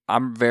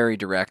 I'm very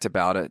direct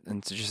about it,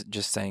 and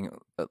just saying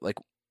like,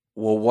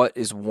 well, what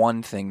is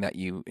one thing that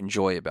you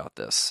enjoy about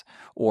this?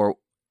 Or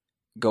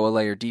go a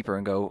layer deeper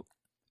and go,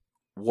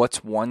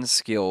 what's one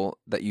skill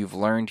that you've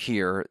learned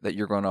here that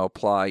you're going to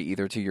apply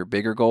either to your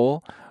bigger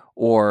goal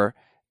or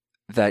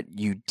that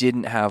you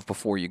didn't have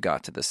before you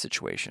got to this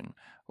situation?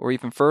 Or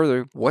even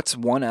further, what's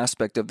one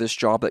aspect of this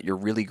job that you're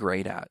really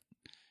great at?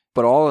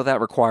 But all of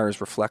that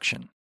requires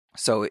reflection.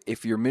 So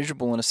if you're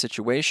miserable in a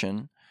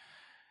situation,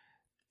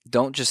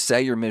 don't just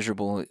say you're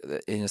miserable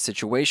in a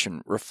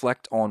situation.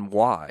 Reflect on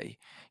why,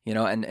 you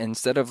know, and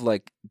instead of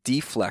like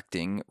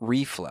deflecting,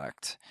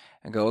 reflect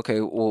and go, okay,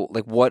 well,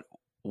 like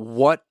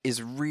what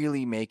is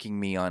really making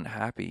me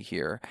unhappy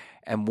here?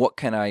 And what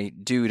can I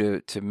do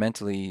to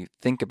mentally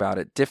think about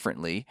it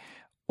differently?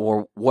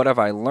 Or what have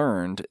I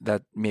learned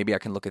that maybe I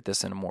can look at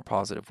this in a more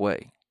positive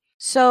way?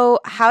 So,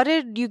 how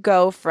did you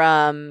go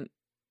from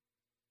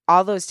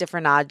all those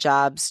different odd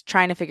jobs,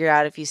 trying to figure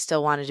out if you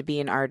still wanted to be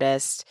an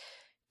artist,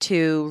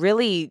 to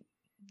really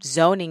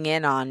zoning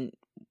in on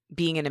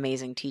being an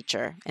amazing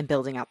teacher and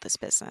building out this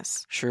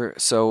business? Sure.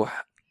 So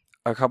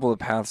a couple of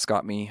paths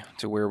got me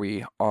to where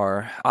we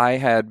are. I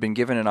had been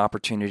given an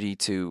opportunity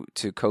to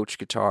coach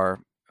guitar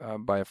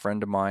by a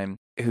friend of mine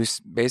who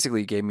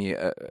basically gave me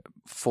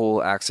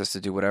full access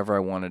to do whatever I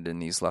wanted in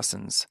these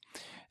lessons.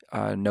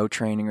 No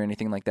training or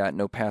anything like that,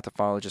 no path to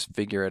follow, just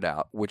figure it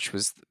out, which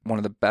was one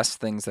of the best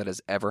things that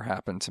has ever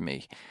happened to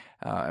me.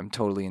 I'm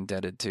totally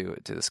indebted to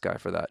this guy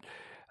for that.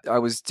 I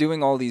was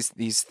doing all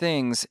these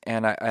things,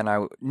 and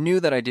I knew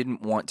that I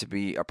didn't want to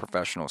be a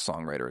professional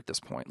songwriter at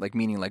this point, like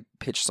meaning like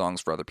pitch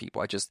songs for other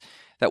people.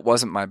 That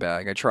wasn't my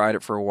bag. I tried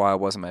it for a while,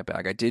 it wasn't my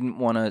bag. I didn't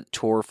want to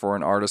tour for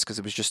an artist because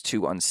it was just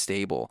too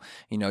unstable.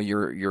 You know,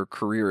 your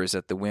career is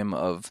at the whim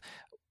of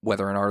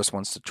whether an artist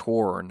wants to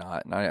tour or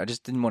not, and I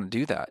just didn't want to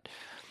do that.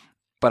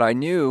 But I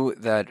knew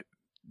that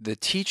the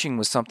teaching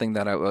was something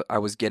that I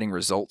was getting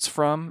results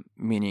from,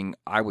 meaning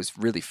I was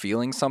really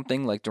feeling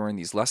something like during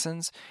these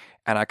lessons.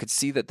 And I could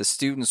see that the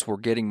students were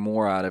getting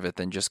more out of it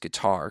than just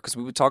guitar, because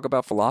we would talk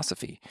about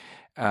philosophy.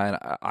 And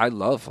I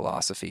love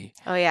philosophy.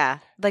 Oh, yeah.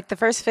 Like the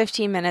first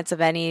 15 minutes of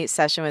any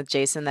session with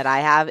Jason that I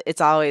have, it's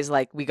always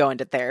like we go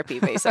into therapy,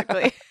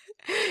 basically.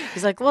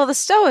 He's like, well, the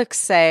Stoics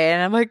say,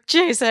 and I'm like,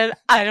 Jason,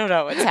 I don't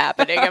know what's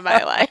happening in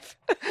my life.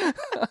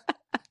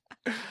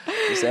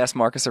 Just ask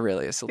Marcus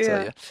Aurelius, he'll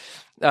tell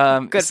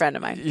you. Good friend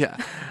of mine. Yeah.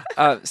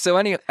 So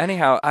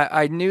anyhow,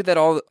 I knew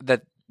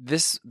that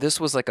this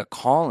was like a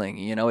calling.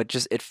 You know,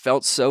 it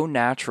felt so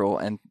natural,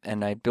 and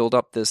I had built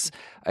up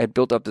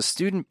the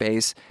student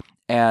base,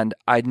 and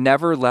I'd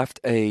never left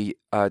a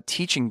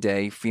teaching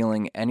day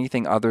feeling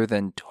anything other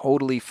than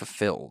totally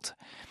fulfilled.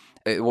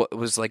 It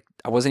was like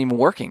I wasn't even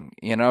working.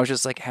 You know, I was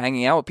just like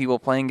hanging out with people,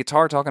 playing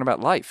guitar, talking about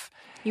life.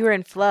 You were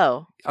in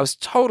flow. I was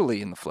totally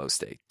in the flow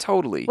state.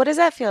 Totally. What does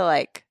that feel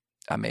like?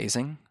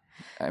 Amazing.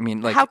 I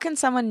mean, like, how can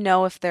someone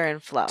know if they're in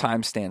flow?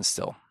 Time stands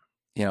still.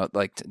 You know,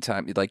 like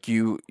time, like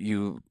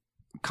you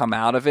come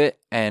out of it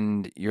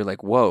and you're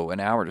like, whoa, an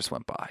hour just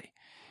went by.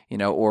 You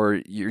know, or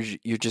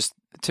you're just,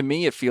 to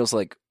me, it feels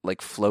like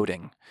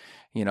floating.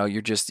 You know,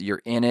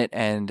 you're in it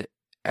and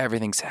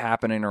everything's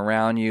happening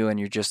around you, and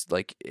you're just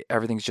like,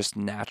 everything's just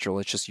natural.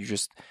 It's just, you're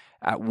just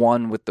at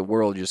one with the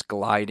world, you're just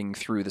gliding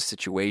through the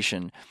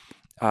situation.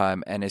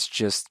 And it's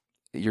just,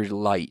 you're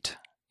light,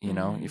 you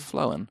know, you're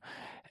flowing,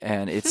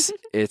 and it's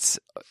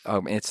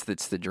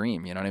the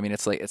dream, you know what I mean?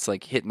 It's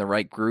like hitting the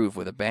right groove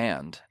with a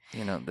band,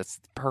 you know, that's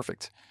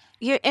perfect.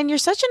 You're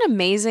such an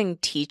amazing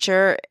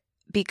teacher,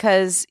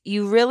 because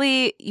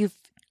I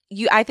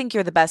think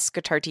you're the best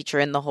guitar teacher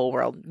in the whole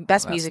world,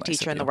 best music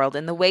teacher in the world.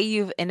 And the way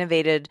you've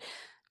innovated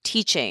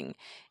teaching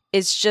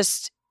is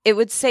just, it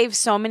would save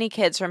so many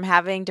kids from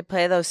having to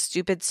play those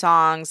stupid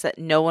songs that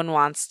no one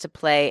wants to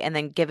play, and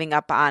then giving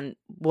up on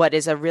what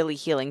is a really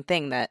healing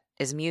thing that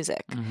is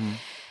music. Mm-hmm.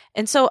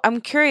 And so I'm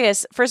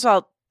curious, first of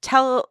all,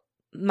 tell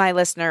my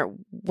listener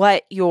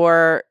what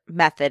your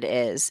method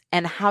is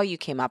and how you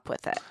came up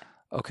with it.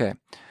 Okay.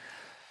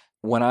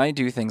 When I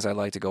do things, I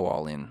like to go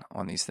all in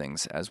on these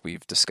things, as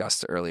we've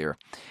discussed earlier.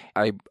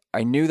 I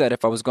knew that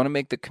if I was going to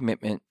make the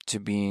commitment to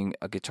being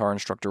a guitar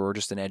instructor or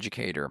just an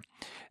educator,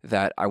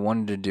 that I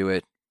wanted to do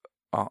it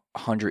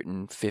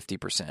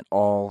 150%,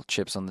 all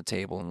chips on the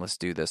table, and let's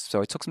do this.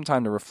 So I took some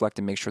time to reflect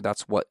and make sure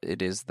that's what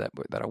it is that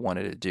I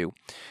wanted to do,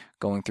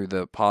 going through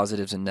the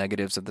positives and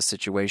negatives of the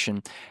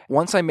situation.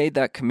 Once I made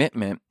that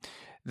commitment,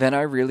 then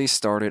I really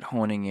started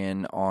honing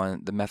in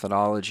on the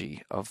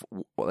methodology of,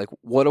 like,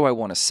 what do I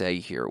want to say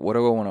here? What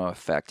do I want to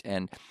affect?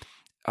 And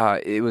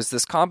it was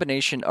this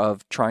combination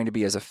of trying to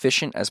be as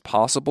efficient as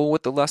possible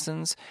with the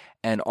lessons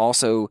and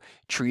also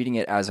treating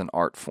it as an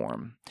art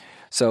form.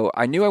 So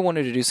I knew I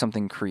wanted to do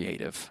something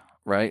creative,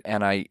 right?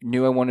 And I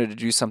knew I wanted to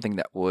do something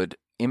that would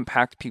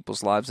impact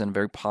people's lives in a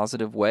very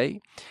positive way.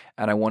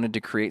 And I wanted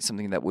to create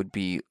something that would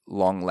be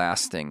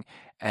long-lasting,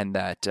 and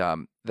that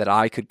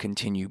I could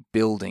continue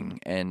building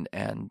and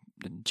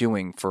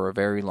doing for a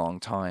very long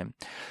time.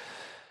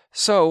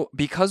 So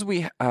because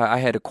I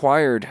had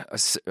acquired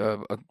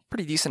a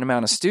pretty decent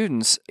amount of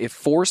students, it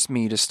forced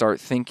me to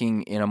start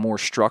thinking in a more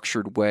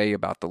structured way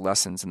about the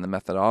lessons and the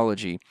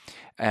methodology.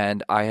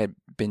 And I had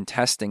been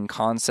testing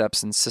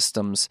concepts and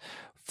systems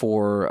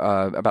for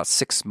about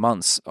 6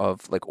 months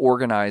of like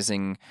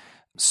organizing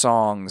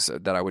songs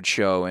that I would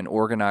show and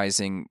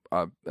organizing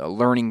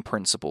learning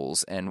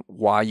principles and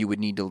why you would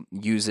need to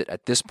use it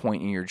at this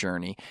point in your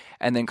journey,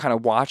 and then kind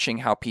of watching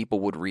how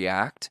people would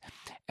react.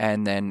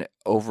 And then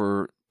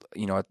over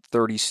a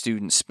 30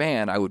 student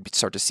span, I would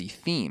start to see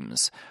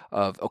themes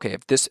of, okay,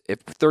 if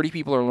 30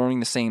 people are learning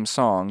the same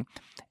song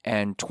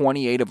and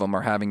 28 of them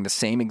are having the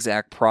same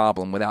exact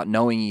problem without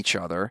knowing each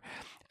other,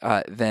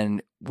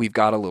 then we've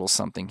got a little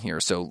something here.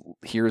 So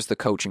here's the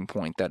coaching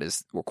point that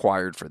is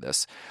required for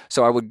this.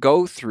 So I would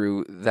go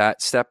through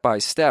that step by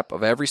step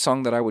of every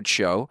song that I would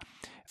show,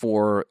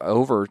 for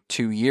over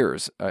 2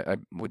 years. I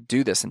would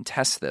do this and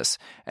test this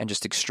and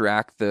just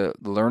extract the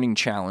learning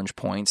challenge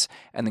points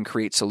and then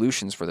create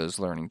solutions for those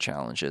learning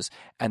challenges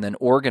and then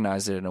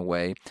organize it in a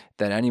way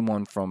that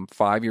anyone from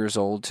 5 years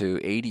old to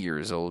 80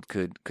 years old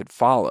could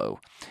follow.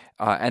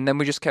 And then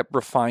we just kept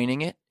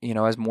refining it,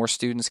 as more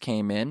students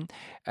came in,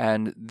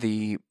 and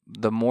the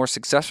more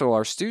successful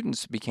our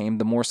students became,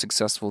 the more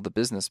successful the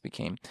business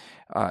became.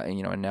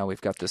 And now we've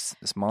got this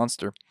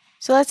monster.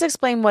 So let's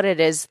explain what it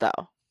is,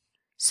 though.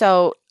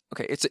 So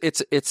okay,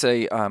 it's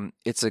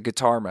a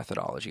guitar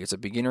methodology. It's a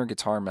beginner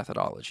guitar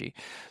methodology.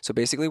 So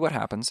basically, what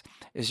happens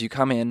is you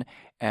come in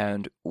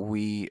and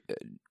we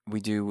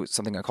do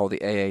something I call the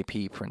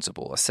AAP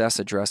principle: assess,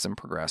 address, and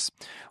progress.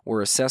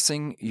 We're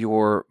assessing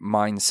your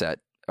mindset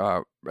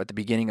at the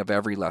beginning of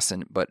every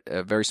lesson, but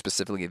very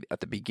specifically at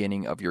the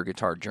beginning of your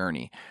guitar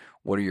journey.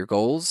 What are your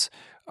goals?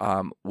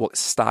 What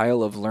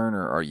style of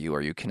learner are you?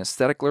 Are you a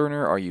kinesthetic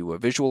learner? Are you a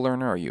visual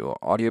learner? Are you an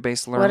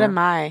audio-based learner? What am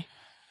I?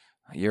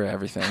 You're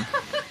everything.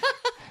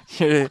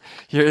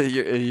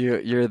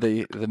 you're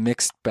the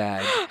mixed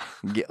bag.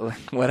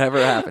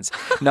 Whatever happens.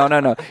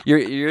 No.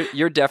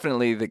 You're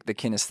definitely the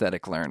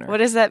kinesthetic learner. What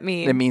does that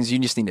mean? It means you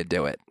just need to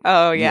do it.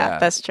 Oh yeah.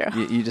 That's true.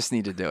 You just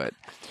need to do it.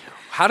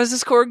 How does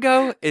this chord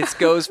go? It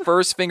goes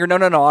first finger. No.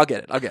 I'll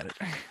get it.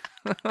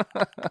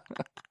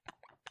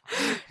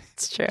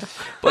 It's true.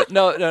 But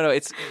no.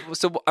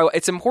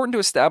 It's important to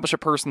establish a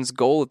person's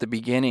goal at the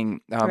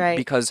beginning, right.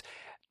 Because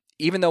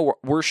even though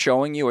we're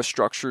showing you a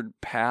structured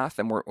path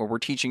and we're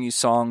teaching you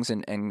songs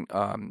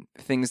and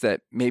things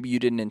that maybe you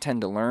didn't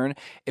intend to learn,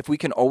 if we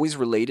can always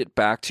relate it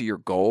back to your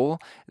goal,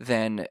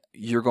 then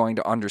you're going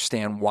to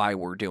understand why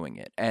we're doing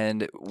it.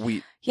 And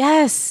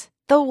Yes.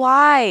 The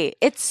why.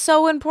 It's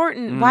so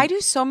important. Why do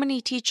so many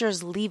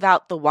teachers leave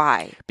out the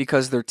why?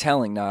 Because they're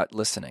telling, not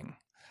listening.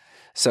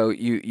 So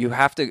you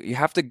have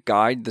to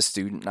guide the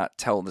student, not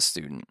tell the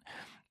student.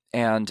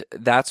 And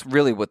that's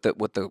really what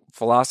the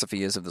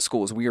philosophy is of the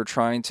school. Is we are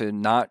trying to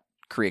not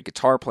create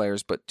guitar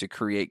players, but to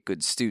create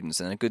good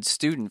students. And a good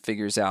student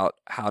figures out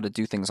how to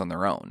do things on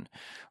their own,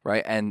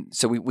 right? And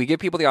so we give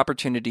people the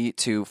opportunity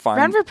to find...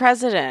 Run for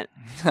president.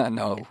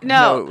 No.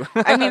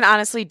 I mean,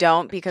 honestly,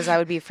 don't, because I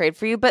would be afraid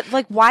for you. But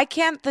why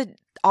can't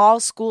all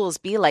schools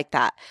be like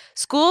that?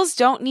 Schools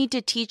don't need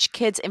to teach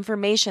kids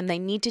information. They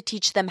need to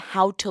teach them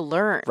how to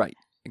learn. Right.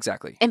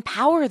 Exactly.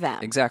 Empower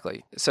them.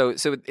 Exactly. So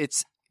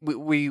it's...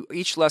 We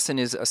each lesson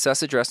is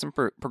assess, address, and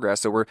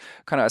progress. So we're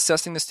kind of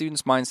assessing the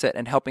student's mindset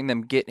and helping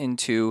them get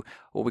into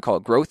what we call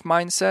a growth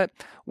mindset,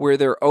 where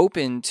they're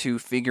open to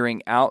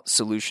figuring out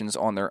solutions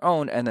on their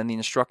own. And then the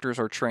instructors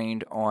are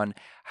trained on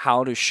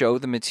how to show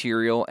the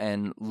material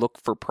and look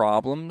for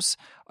problems,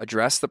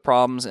 address the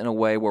problems in a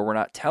way where we're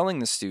not telling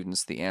the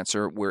students the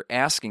answer, we're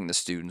asking the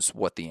students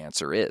what the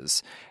answer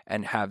is,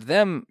 and have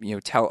them,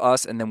 tell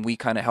us, and then we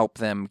kind of help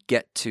them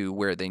get to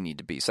where they need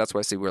to be. So that's why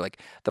I say we're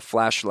like the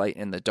flashlight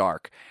in the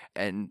dark.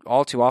 And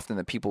all too often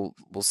the people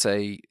will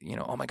say,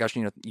 oh my gosh,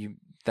 you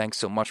thanks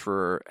so much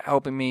for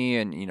helping me,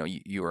 and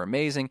you were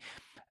amazing.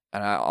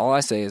 And all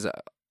I say is,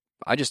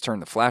 I just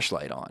turned the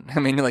flashlight on.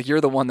 I mean,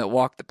 you're the one that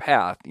walked the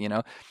path,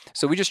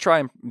 So we just try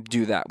and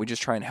do that. We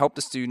just try and help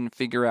the student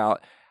figure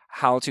out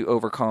how to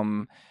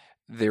overcome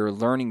their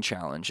learning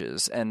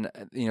challenges. And,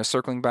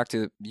 circling back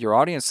to your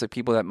audience, the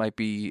people that might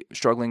be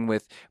struggling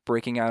with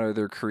breaking out of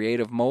their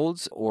creative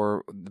molds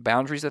or the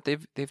boundaries that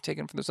they've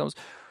taken for themselves,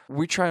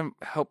 we try and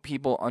help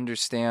people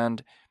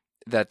understand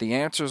that the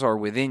answers are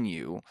within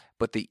you,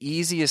 but the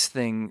easiest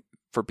thing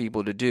for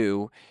people to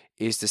do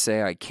is to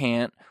say, I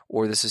can't,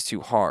 or this is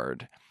too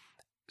hard.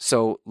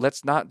 So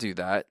let's not do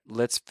that.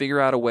 Let's figure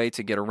out a way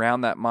to get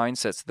around that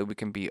mindset so that we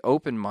can be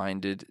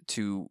open-minded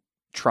to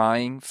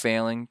trying,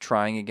 failing,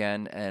 trying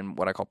again, and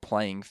what I call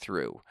playing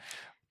through.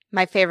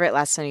 My favorite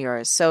lesson of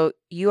yours. So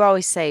you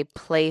always say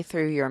play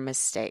through your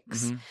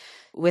mistakes. Mm-hmm.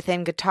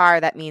 Within guitar,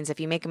 that means if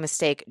you make a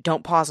mistake,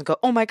 don't pause and go,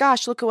 oh my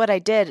gosh, look at what I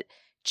did.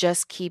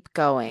 Just keep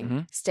going. Mm-hmm.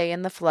 Stay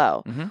in the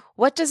flow. Mm-hmm.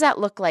 What does that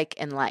look like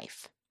in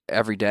life?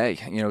 Every day,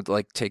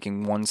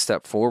 taking one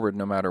step forward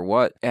no matter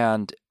what,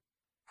 and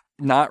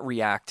not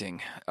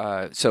reacting.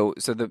 So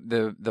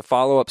the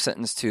follow-up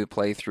sentence to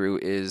play through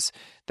is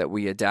that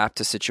we adapt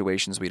to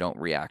situations, we don't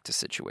react to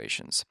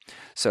situations.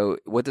 So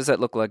what does that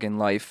look like in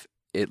life?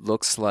 It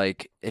looks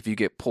like if you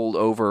get pulled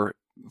over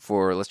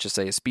for, let's just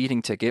say, a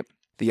speeding ticket,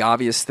 the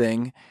obvious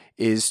thing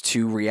is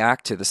to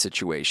react to the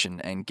situation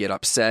and get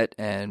upset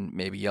and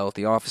maybe yell at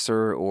the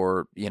officer,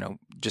 or,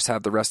 just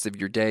have the rest of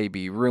your day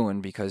be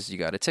ruined because you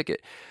got a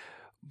ticket.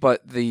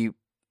 But the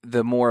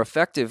more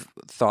effective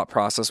thought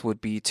process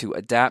would be to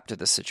adapt to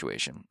the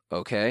situation.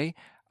 Okay,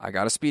 I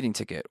got a speeding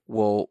ticket.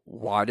 Well,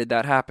 why did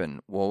that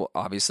happen? Well,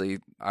 obviously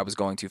I was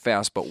going too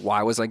fast, but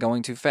why was I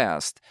going too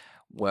fast?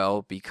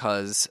 Well,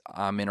 because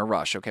I'm in a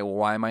rush. Okay, well,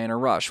 why am I in a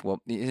rush?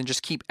 Well, and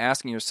just keep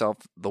asking yourself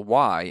the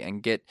why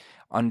and get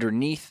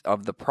underneath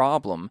of the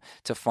problem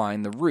to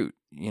find the root.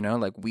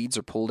 Like weeds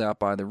are pulled out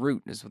by the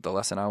root is what the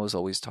lesson I was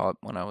always taught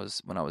when I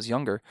was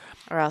younger.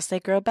 Or else they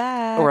grow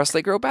back. Or else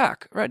they grow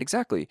back. Right,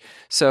 exactly.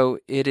 So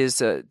it is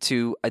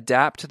to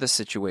adapt to the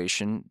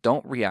situation,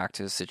 don't react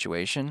to the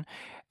situation,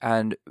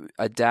 and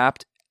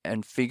adapt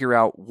and figure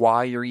out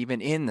why you're even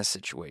in the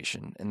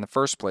situation in the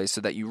first place so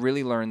that you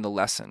really learn the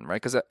lesson,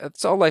 right? Because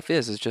that's all life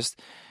is just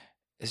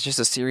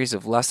a series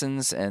of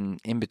lessons and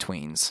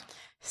in-betweens.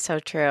 So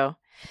true.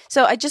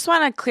 So I just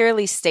want to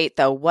clearly state,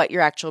 though, what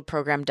your actual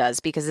program does,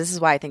 because this is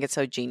why I think it's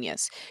so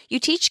genius. You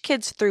teach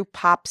kids through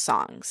pop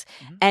songs,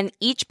 and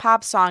each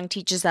pop song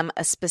teaches them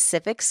a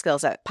specific skill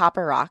set. Pop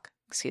or rock,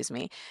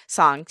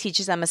 song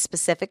teaches them a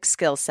specific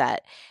skill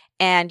set.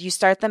 And you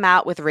start them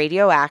out with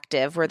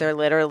Radioactive, where they're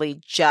literally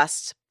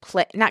just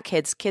not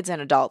kids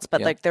and adults,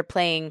 but like they're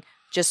playing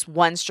just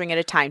one string at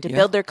a time to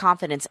build their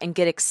confidence and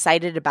get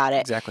excited about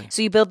it. Exactly.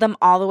 So you build them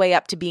all the way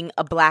up to being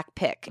a black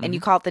pick. And you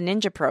call it the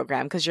ninja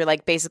program because you're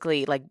like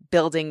basically like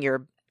building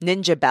your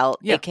ninja belt,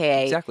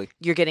 aka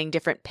you're getting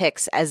different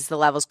picks as the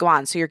levels go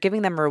on. So you're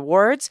giving them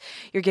rewards.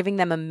 You're giving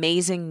them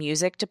amazing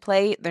music to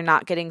play. They're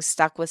not getting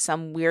stuck with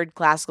some weird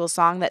classical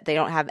song that they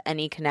don't have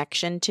any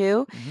connection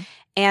to.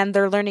 And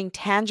they're learning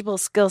tangible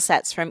skill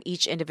sets from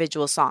each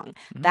individual song.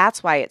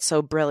 That's why it's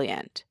so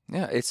brilliant.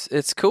 Yeah,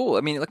 it's cool.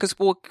 I mean, because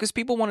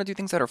people want to do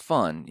things that are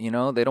fun.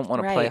 They don't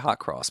want to play hot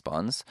cross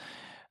buns.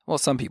 Well,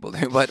 some people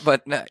do, but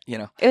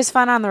It was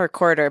fun on the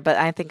recorder, but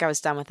I think I was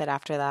done with it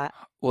after that.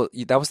 Well,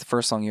 that was the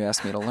first song you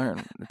asked me to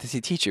learn. Did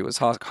he teach you? It was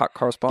hot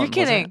cross buns. You're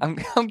kidding. I'm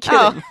kidding.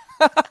 Oh.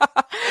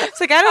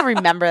 It's like I don't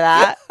remember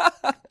that.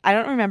 I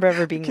don't remember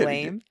ever being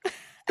lame.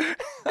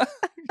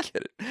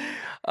 Get it.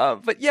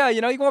 But yeah,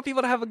 you want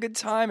people to have a good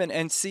time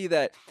and see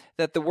that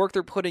the work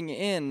they're putting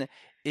in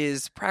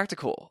is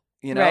practical,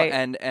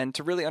 and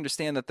to really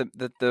understand that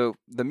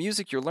the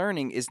music you're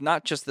learning is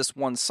not just this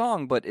one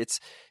song, but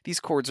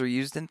these chords are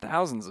used in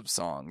thousands of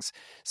songs.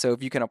 So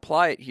if you can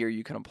apply it here,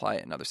 you can apply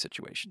it in other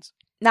situations.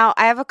 Now,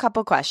 I have a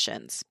couple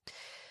questions.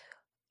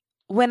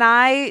 When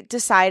I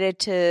decided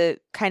to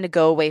kind of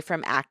go away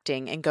from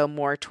acting and go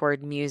more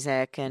toward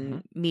music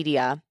and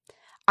media,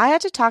 I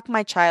had to talk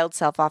my child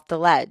self off the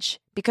ledge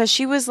because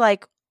she was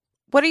like,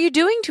 what are you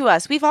doing to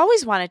us? We've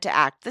always wanted to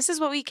act. This is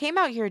what we came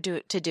out here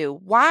to do.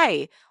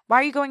 Why?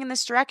 Why are you going in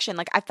this direction?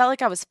 Like, I felt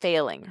like I was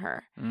failing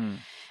her.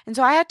 And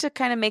so I had to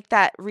kind of make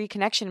that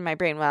reconnection in my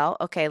brain. Well,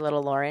 okay,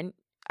 little Lauren,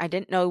 I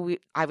didn't know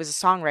I was a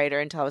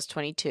songwriter until I was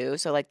 22.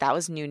 So like that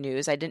was new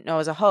news. I didn't know I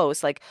was a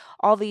host. Like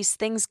all these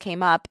things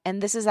came up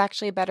and this is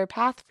actually a better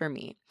path for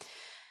me.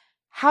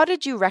 How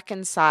did you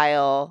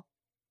reconcile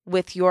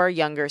with your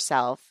younger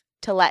self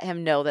to let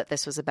him know that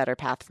this was a better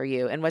path for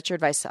you? And what's your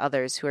advice to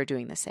others who are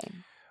doing the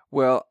same?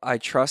 Well, I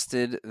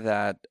trusted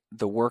that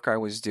the work I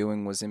was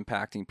doing was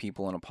impacting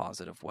people in a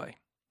positive way.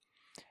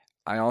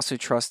 I also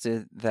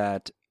trusted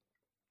that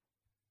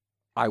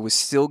I was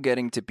still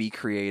getting to be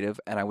creative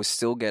and I was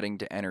still getting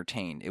to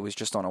entertain. It was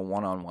just on a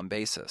one-on-one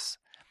basis.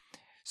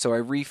 So I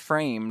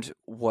reframed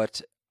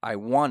what I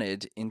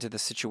wanted into the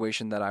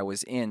situation that I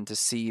was in to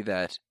see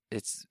that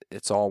it's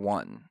all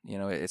one.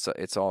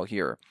 It's all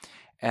here.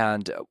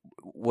 And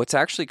what's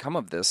actually come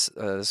of this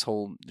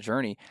whole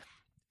journey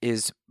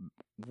is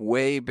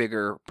way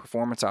bigger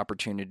performance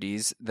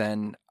opportunities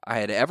than I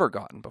had ever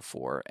gotten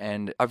before,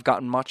 and I've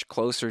gotten much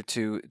closer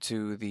to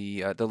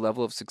the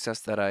level of success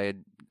that I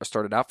had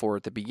started out for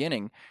at the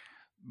beginning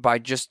by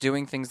just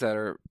doing things that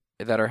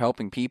are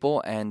helping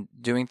people and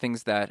doing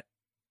things that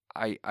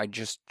I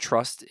just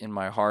trust in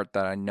my heart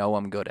that I know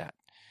I'm good at.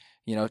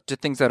 To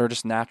things that are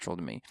just natural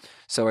to me.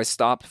 So I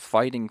stopped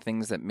fighting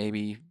things that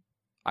maybe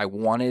I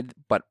wanted,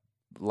 but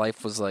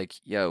life was like,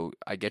 yo,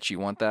 I get you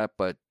want that,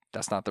 but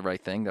that's not the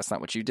right thing. That's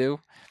not what you do.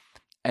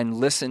 And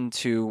listen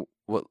to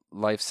what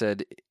life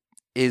said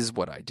is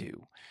what I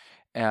do.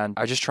 And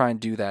I just try and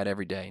do that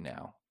every day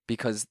now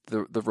because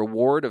the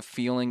reward of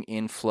feeling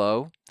in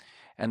flow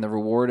and the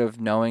reward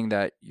of knowing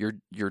that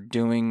you're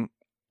doing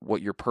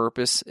what your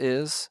purpose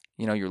is,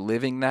 you're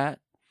living that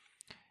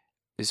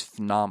is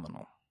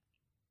phenomenal.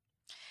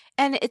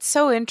 And it's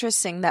so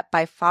interesting that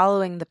by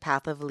following the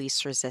path of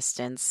least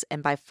resistance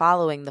and by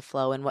following the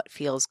flow and what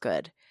feels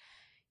good,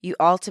 you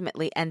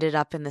ultimately ended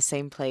up in the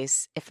same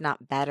place, if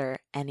not better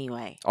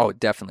anyway. Oh,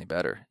 definitely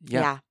better.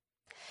 Yeah.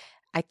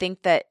 I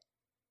think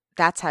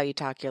that's how you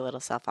talk your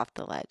little self off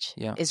the ledge.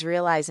 Yeah. Is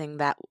realizing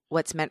that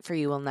what's meant for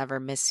you will never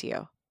miss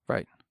you.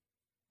 Right.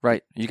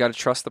 You got to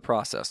trust the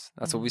process.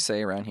 That's what we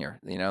say around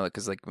here,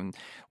 because like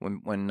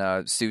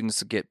when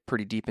students get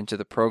pretty deep into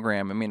the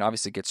program, I mean,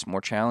 obviously it gets more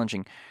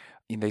challenging.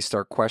 They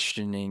start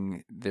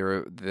questioning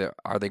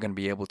are they going to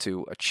be able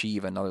to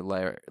achieve another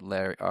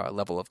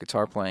level of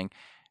guitar playing?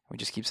 We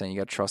just keep saying you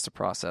got to trust the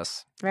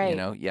process. Right.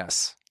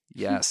 Yes.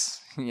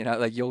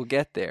 Like you'll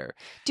get there.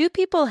 Do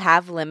people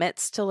have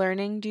limits to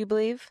learning, do you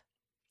believe?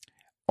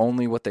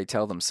 Only what they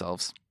tell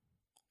themselves.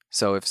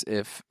 So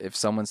if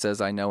someone says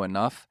I know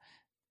enough,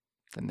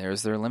 then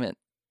there's their limit.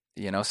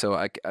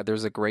 So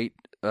there's a great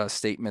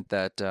statement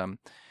that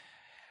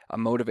a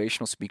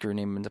motivational speaker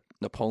named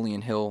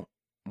Napoleon Hill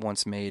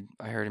once made.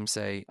 I heard him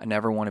say, "I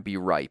never want to be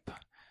ripe,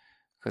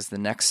 because the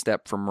next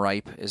step from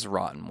ripe is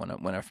rotten.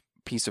 When a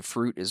piece of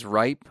fruit is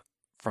ripe,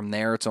 from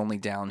there it's only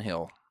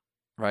downhill,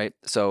 right?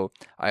 So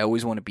I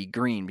always want to be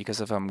green,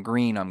 because if I'm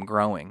green, I'm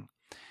growing."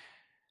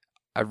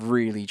 I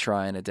really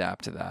try and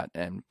adapt to that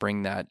and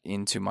bring that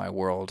into my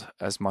world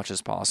as much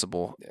as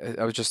possible.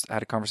 I was just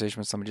had a conversation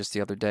with someone just the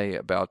other day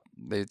about,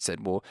 they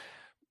said, well,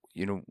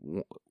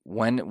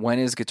 when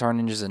is Guitar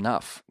Ninjas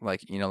enough?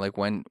 Like, like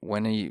when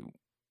are you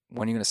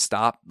going to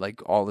stop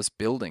like all this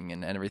building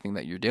and everything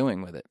that you're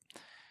doing with it?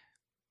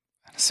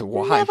 So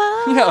why? Never.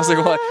 Yeah, I was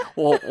like,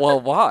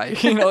 well, why?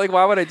 Like,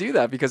 why would I do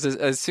that? Because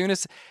as soon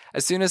as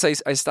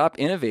I stop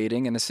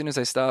innovating, and as soon as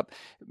I stop,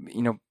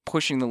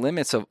 pushing the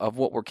limits of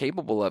what we're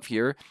capable of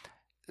here,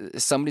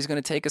 somebody's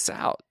going to take us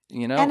out.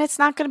 And it's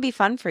not going to be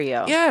fun for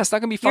you. Yeah, it's not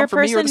going to be fun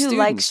for me or the students. You're a person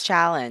who likes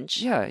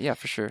challenge. Yeah,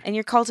 for sure. And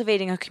you're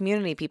cultivating a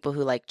community of people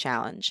who like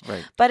challenge.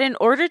 Right. But in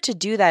order to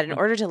do that, in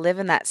order to live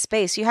in that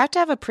space, you have to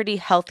have a pretty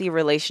healthy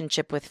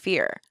relationship with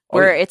fear,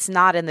 where it's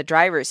not in the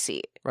driver's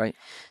seat. Right.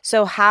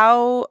 So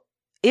how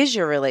is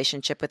your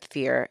relationship with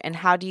fear, and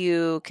how do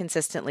you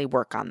consistently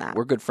work on that?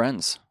 We're good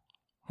friends.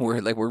 We're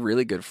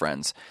really good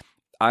friends.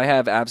 I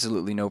have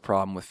absolutely no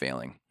problem with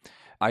failing.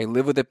 I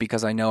live with it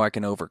because I know I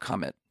can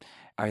overcome it.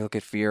 I look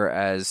at fear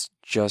as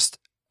just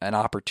an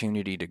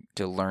opportunity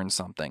to learn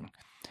something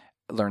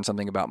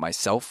about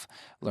myself,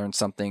 learn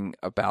something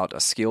about a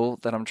skill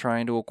that I'm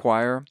trying to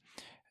acquire,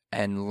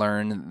 and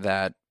learn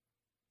that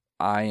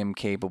I am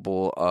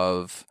capable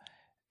of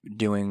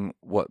doing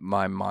what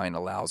my mind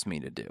allows me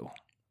to do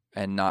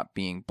and not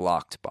being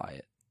blocked by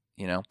it,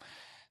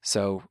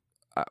 So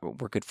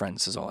we're good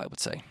friends is all I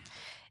would say.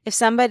 If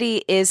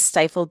somebody is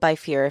stifled by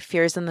fear, if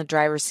fear is in the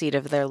driver's seat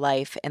of their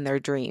life and their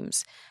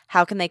dreams,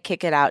 how can they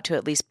kick it out to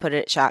at least put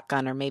it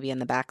shotgun or maybe in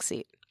the back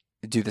seat?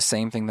 Do the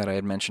same thing that I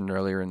had mentioned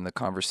earlier in the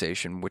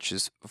conversation, which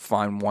is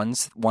find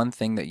one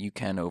thing that you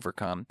can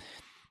overcome.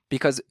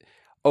 Because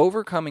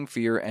overcoming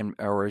fear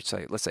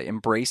let's say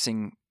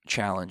embracing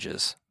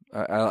challenges.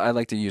 I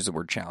like to use the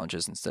word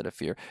challenges instead of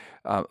fear.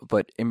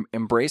 But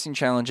embracing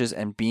challenges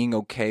and being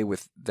okay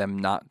with them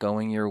not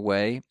going your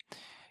way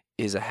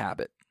is a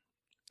habit.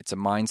 It's a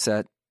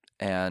mindset,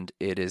 and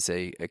it is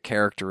a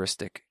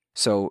characteristic.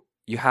 So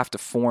you have to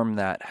form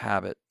that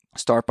habit.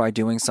 Start by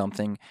doing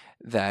something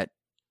that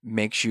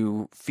makes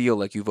you feel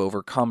like you've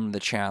overcome the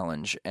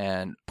challenge,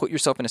 and put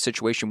yourself in a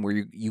situation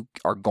where you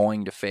are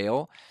going to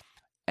fail,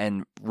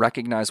 and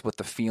recognize what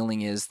the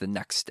feeling is the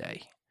next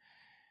day.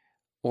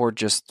 Or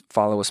just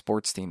follow a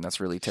sports team that's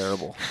really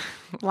terrible.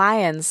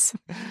 Lions,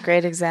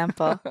 great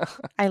example.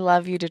 I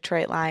love you,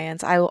 Detroit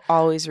Lions. I will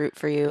always root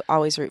for you,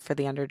 always root for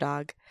the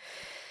underdog.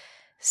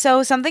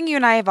 So something you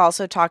and I have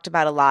also talked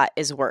about a lot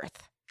is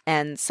worth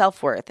and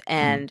self-worth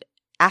and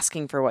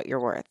asking for what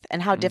you're worth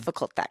and how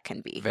difficult that can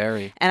be.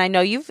 Very. And I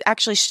know you've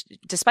actually,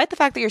 despite the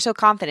fact that you're so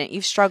confident,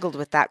 you've struggled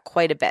with that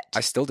quite a bit.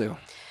 I still do.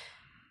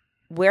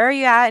 Where are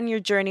you at in your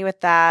journey with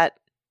that?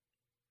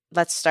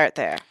 Let's start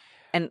there.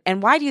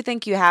 And why do you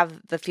think you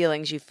have the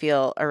feelings you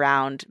feel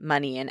around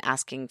money and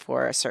asking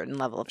for a certain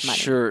level of money?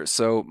 Sure.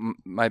 So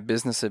my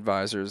business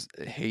advisors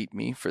hate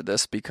me for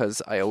this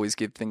because I always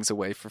give things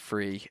away for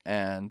free,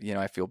 and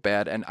I feel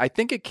bad. And I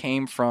think it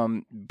came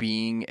from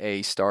being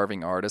a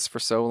starving artist for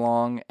so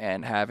long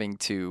and having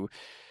to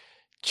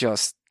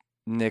just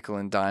nickel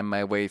and dime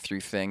my way through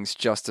things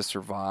just to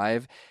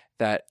survive.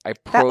 That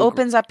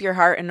opens up your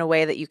heart in a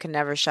way that you can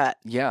never shut.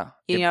 Yeah,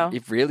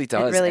 it really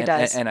does. It really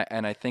does. And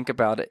I think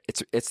about it.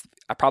 It's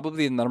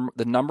probably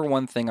the number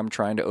one thing I'm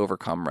trying to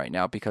overcome right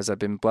now, because I've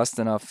been blessed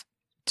enough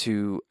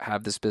to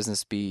have this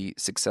business be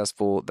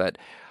successful that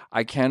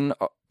I can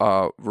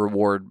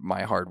reward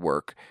my hard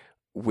work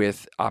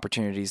with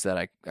opportunities that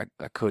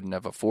I couldn't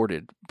have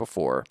afforded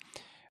before,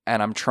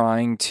 and I'm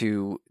trying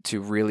to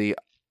really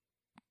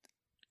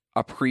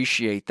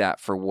appreciate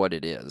that for what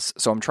it is.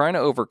 So I'm trying to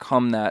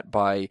overcome that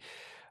by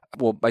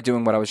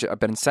doing what I've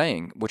been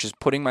saying, which is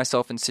putting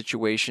myself in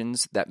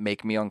situations that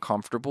make me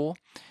uncomfortable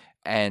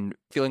and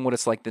feeling what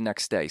it's like the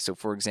next day. So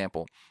for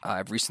example,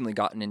 I've recently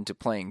gotten into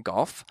playing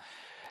golf,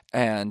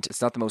 and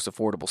it's not the most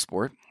affordable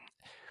sport,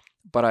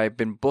 but I've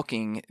been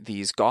booking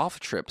these golf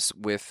trips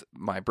with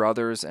my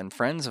brothers and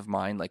friends of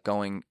mine, I'm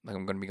going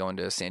to be going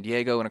to San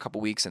Diego in a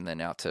couple of weeks, and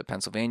then out to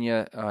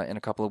Pennsylvania in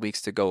a couple of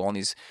weeks to go on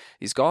these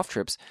golf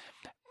trips.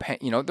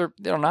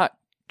 They're not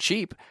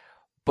cheap,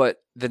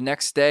 but the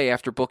next day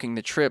after booking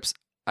the trips,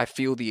 I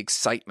feel the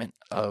excitement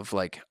of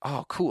like,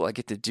 oh, cool, I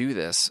get to do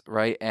this,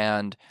 right?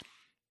 And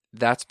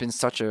that's been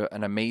such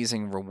an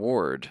amazing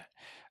reward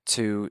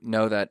to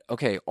know that,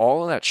 okay,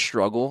 all of that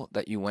struggle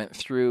that you went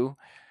through,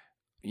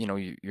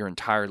 your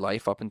entire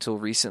life up until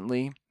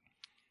recently,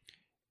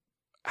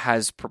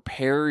 has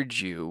prepared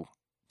you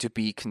to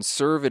be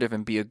conservative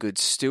and be a good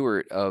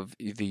steward of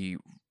the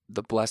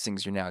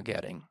blessings you're now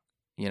getting.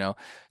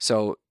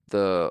 So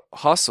the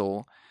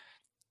hustle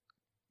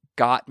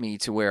got me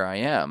to where I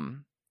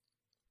am,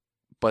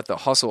 but the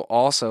hustle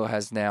also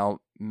has now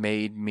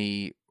made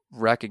me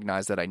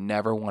recognize that I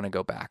never want to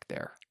go back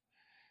there.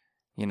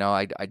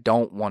 I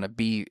don't want to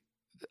be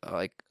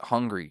like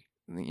hungry.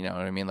 You know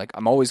what I mean? Like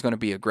I'm always going to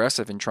be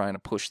aggressive in trying to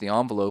push the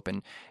envelope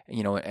and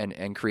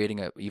and creating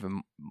a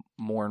even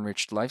more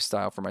enriched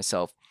lifestyle for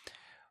myself.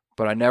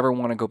 But I never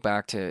want to go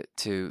back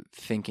to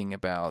thinking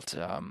about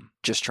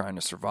just trying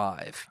to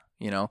survive.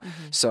 Mm-hmm.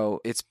 So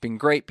it's been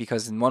great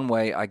because in one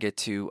way I get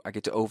to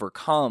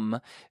overcome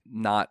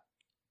not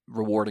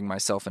rewarding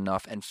myself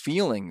enough and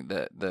feeling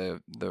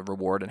the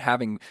reward and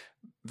having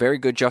very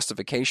good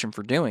justification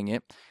for doing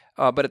it.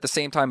 But at the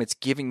same time, it's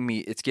given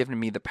me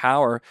the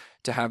power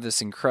to have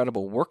this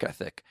incredible work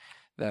ethic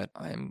that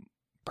I'm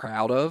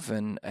proud of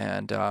and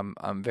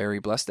I'm very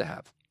blessed to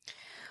have.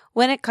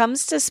 When it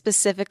comes to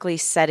specifically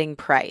setting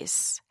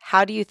price,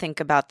 how do you think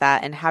about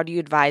that? And how do you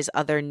advise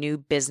other new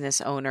business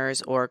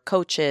owners or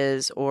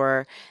coaches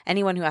or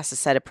anyone who has to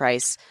set a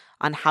price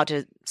on how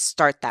to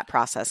start that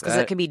process? Because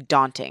it can be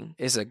daunting.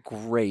 Is a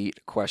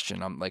great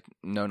question. I'm like,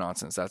 no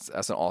nonsense. That's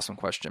an awesome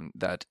question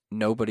that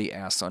nobody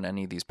asks on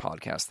any of these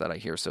podcasts that I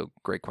hear. So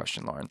great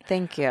question, Lauren.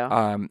 Thank you.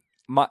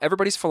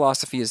 Everybody's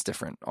philosophy is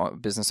different.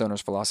 Business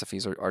owners'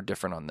 philosophies are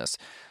different on this.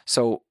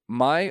 So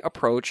my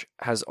approach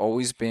has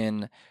always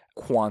been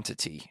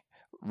quantity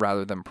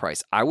rather than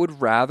price. I would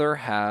rather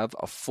have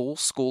a full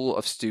school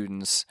of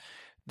students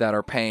that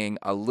are paying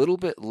a little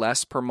bit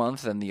less per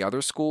month than the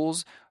other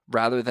schools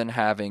rather than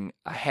having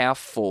a half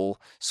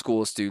full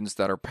school of students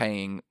that are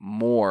paying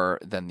more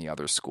than the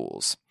other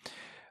schools.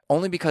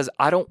 Only because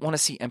I don't want to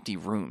see empty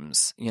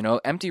rooms.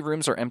 Empty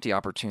rooms are empty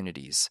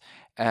opportunities.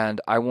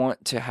 And I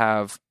want to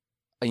have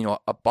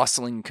a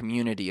bustling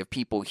community of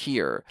people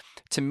here.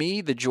 To me,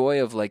 the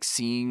joy of like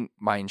seeing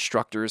my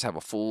instructors have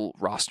a full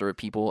roster of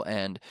people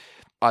and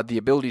the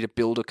ability to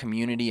build a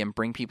community and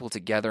bring people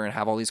together and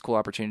have all these cool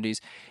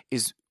opportunities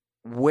is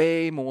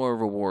way more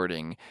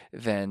rewarding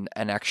than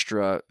an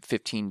extra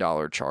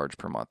 $15 charge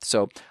per month.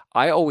 So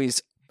I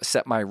always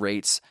set my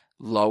rates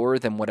lower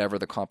than whatever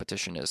the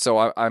competition is.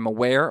 So I'm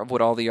aware of what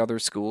all the other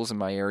schools in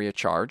my area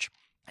charge,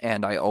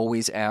 and I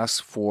always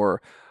ask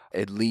for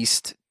at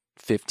least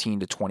 15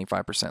 to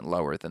 25%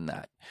 lower than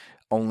that,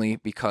 only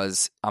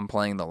because I'm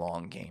playing the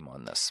long game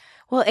on this.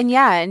 Well, and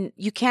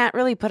you can't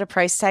really put a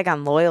price tag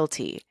on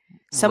loyalty.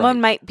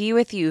 Someone might be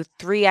with you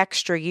 3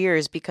 extra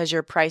years because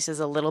your price is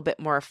a little bit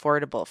more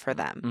affordable for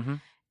them. Mm-hmm.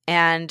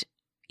 And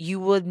you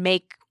would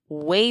make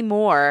way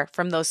more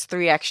from those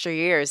 3 extra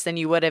years than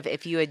you would have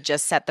if you had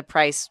just set the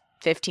price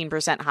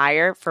 15%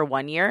 higher for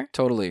 1 year.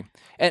 Totally.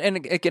 And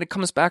again, it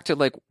comes back to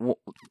like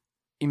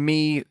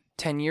me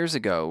 10 years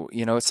ago.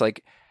 It's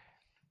like,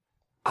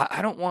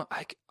 I don't want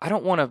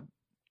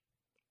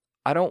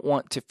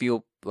to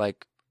feel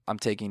like I'm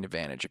taking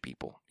advantage of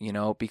people,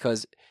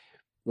 because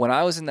when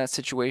I was in that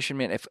situation,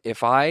 man,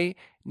 if I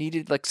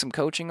needed like some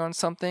coaching on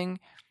something,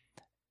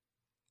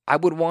 I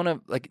would want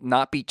to like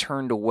not be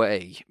turned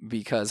away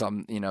because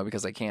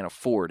because I can't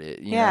afford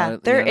it.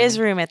 There is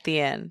room at the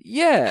end.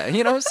 Yeah.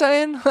 You know what I'm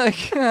saying?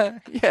 Like,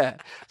 yeah,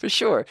 for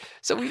sure.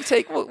 So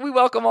we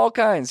welcome all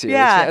kinds here.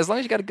 Yeah. As long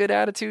as you got a good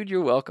attitude,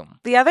 you're welcome.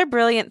 The other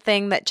brilliant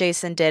thing that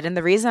Jason did, and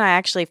the reason I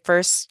actually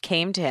first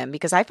came to him,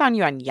 because I found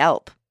you on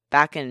Yelp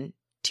back in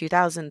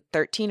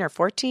 2013 or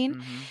 14,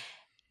 Mm-hmm.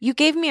 you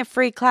gave me a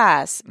free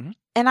class. Mm-hmm.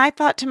 And I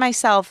thought to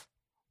myself,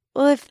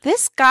 well, if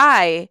this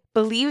guy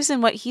believes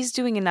in what he's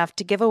doing enough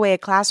to give away a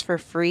class for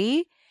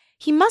free,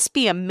 he must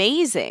be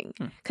amazing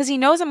because he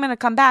knows I'm going to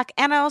come back.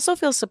 And I also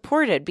feel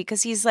supported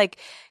because he's like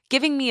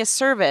giving me a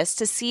service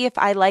to see if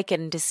I like it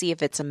and to see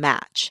if it's a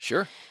match.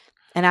 Sure.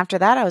 And after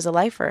that, I was a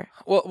lifer.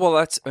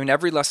 Well,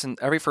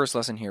 every first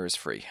lesson here is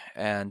free.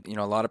 And,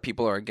 a lot of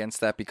people are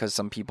against that because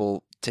some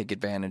people take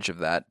advantage of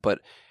that. But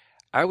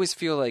I always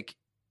feel like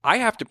I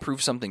have to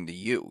prove something to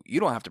you. You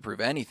don't have to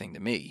prove anything to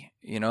me.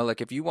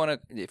 Like if you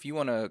want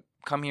to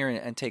come here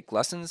and take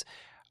lessons,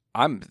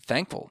 I'm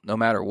thankful no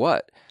matter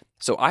what.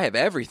 So I have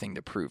everything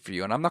to prove for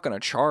you, and I'm not going to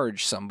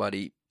charge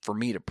somebody for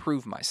me to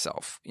prove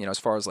myself, as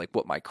far as like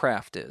what my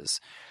craft is.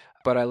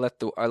 But I let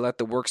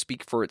the work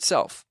speak for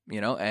itself,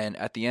 and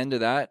at the end of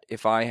that,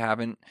 if I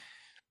haven't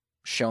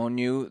shown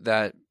you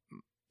that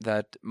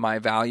my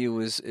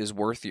value is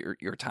worth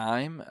your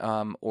time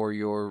or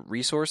your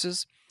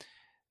resources,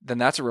 then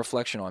that's a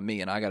reflection on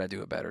me, and I got to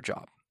do a better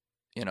job.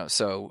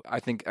 So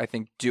I think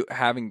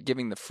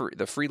giving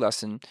the free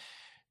lesson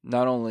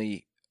not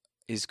only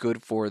is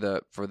good for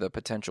the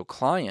potential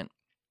client,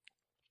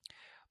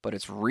 but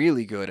it's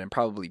really good and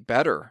probably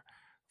better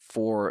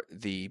for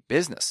the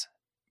business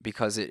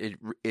because it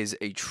is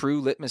a true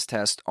litmus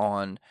test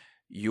on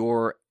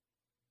your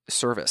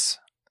service,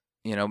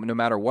 no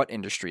matter what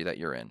industry that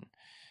you're in.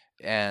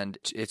 And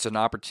it's an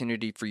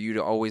opportunity for you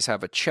to always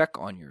have a check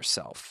on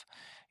yourself,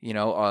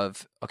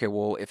 of, okay,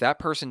 well, if that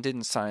person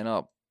didn't sign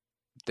up,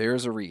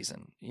 there's a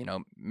reason.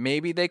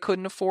 Maybe they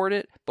couldn't afford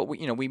it, but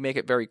we make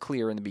it very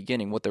clear in the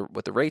beginning what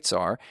the rates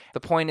are. The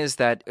point is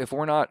that if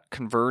we're not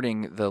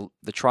converting the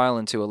trial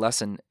into a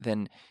lesson,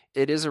 then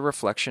it is a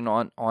reflection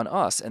on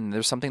us, and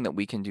there's something that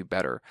we can do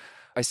better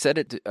I set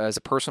it as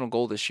a personal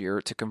goal this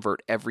year to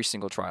convert every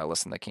single trial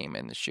lesson that came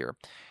in this year.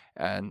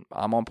 And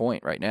I'm on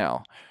point right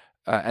now.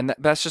 And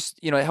that's just,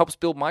 it helps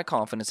build my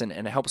confidence, and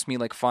it helps me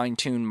like fine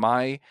tune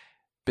my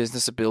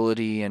business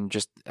ability and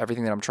just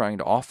everything that I'm trying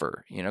to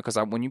offer, because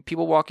when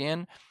people walk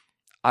in,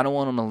 I don't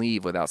want them to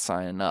leave without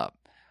signing up.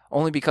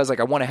 Only because like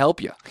I want to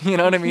help you. You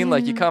know what I mean?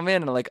 Like you come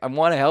in and like I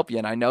want to help you,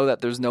 and I know that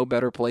there's no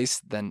better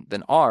place than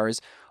ours,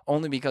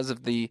 only because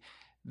of the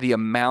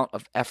amount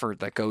of effort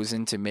that goes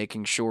into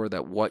making sure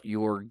that what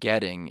you're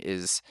getting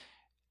is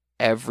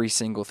every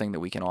single thing that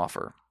we can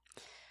offer.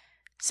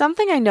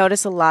 Something I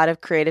notice a lot of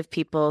creative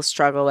people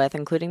struggle with,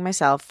 including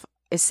myself,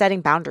 is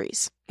setting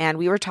boundaries. And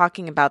we were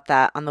talking about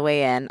that on the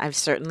way in. I've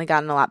certainly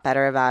gotten a lot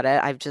better about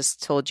it. I've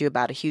just told you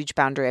about a huge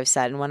boundary I've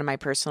set in one of my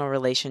personal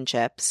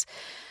relationships.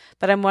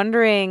 But I'm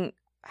wondering,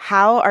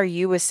 how are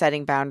you with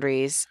setting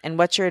boundaries, and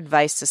what's your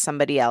advice to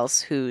somebody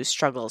else who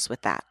struggles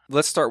with that?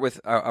 Let's start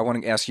with, I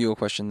want to ask you a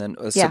question then,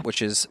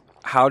 which is,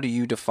 how do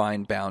you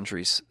define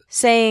boundaries?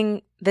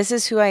 Saying, this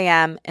is who I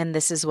am and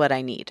this is what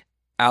I need.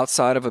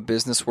 Outside of a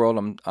business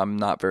world, I'm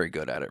not very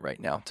good at it right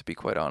now, to be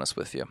quite honest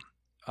with you.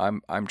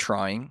 I'm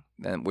trying,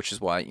 and which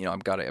is why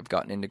I've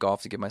gotten into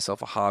golf to give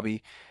myself a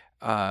hobby.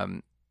 By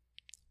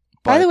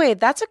the way,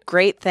 that's a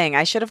great thing.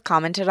 I should have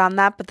commented on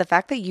that, but the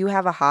fact that you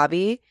have a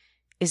hobby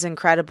is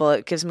incredible.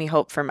 It gives me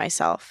hope for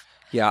myself.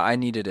 Yeah, I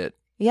needed it.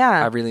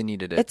 Yeah, I really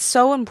needed it. It's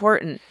so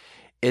important.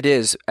 It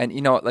is. And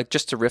like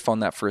just to riff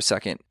on that for a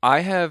second, I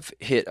have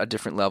hit a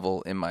different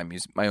level in my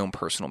own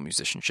personal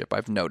musicianship.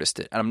 I've noticed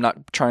it. And I'm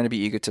not trying to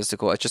be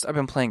egotistical. It's just I've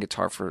been playing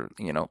guitar for,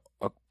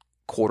 a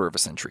quarter of a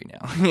century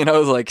now.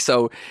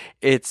 So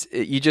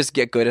you just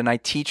get good. And I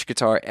teach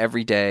guitar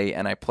every day,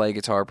 and I play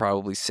guitar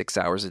probably 6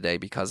 hours a day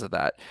because of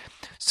that.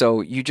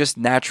 So you just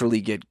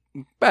naturally get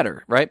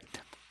better, right?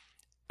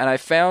 And I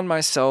found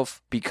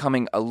myself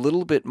becoming a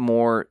little bit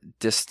more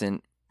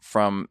distant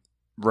from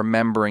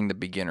remembering the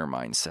beginner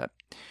mindset.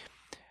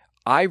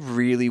 I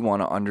really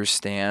want to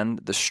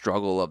understand the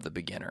struggle of the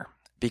beginner,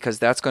 because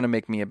that's going to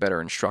make me a better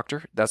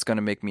instructor. That's going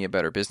to make me a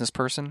better business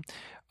person.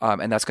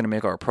 And that's going to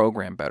make our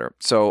program better.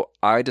 So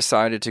I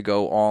decided to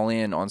go all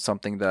in on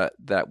something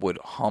that would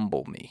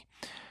humble me.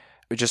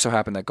 It just so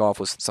happened that golf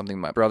was something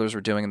my brothers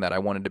were doing and that I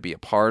wanted to be a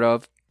part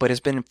of, but it's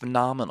been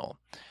phenomenal,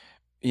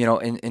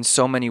 in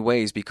so many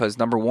ways, because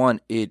number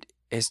one, it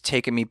has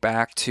taken me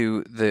back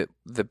to the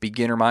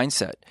beginner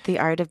mindset. The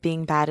art of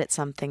being bad at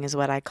something is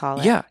what I call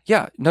it.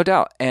 Yeah, no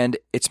doubt. And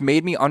it's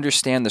made me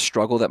understand the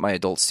struggle that my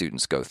adult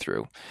students go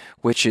through,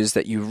 which is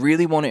that you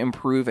really want to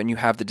improve and you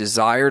have the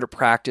desire to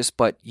practice,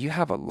 but you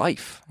have a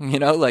life,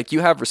 like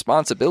you have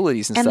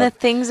responsibilities and stuff. And the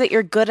things that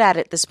you're good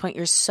at this point,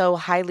 you're so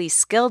highly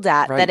skilled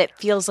at that it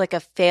feels like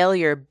a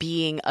failure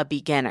being a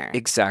beginner.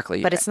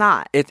 Exactly. But it's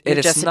not. You're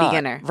just a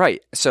beginner.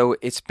 Right. So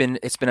it's been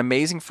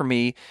amazing for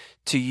me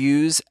to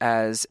use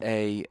as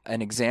an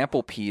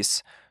example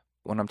piece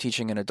when I'm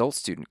teaching an adult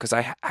student, because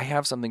I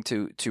have something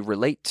to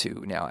relate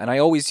to now. And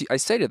I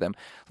say to them,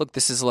 look,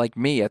 this is like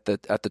me at the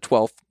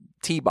 12th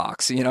tee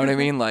box. You know what I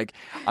mean? Like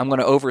I'm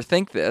going to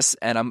overthink this,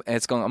 and I'm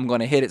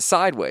going to hit it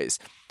sideways,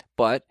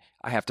 but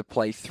I have to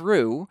play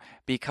through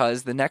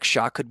because the next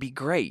shot could be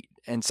great.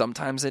 And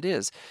sometimes it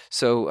is.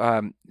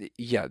 So,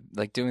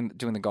 like doing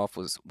the golf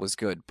was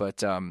good, but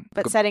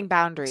setting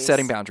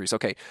boundaries.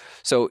 Okay.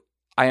 So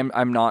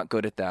I'm not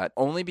good at that,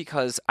 only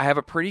because I have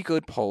a pretty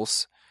good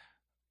pulse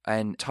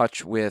and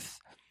touch with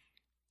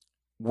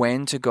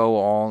when to go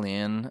all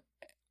in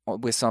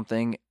with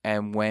something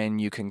and when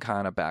you can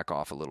kind of back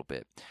off a little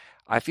bit.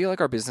 I feel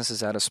like our business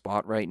is at a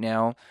spot right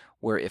now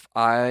where if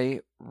I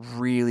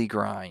really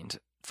grind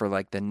for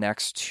like the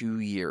next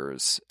 2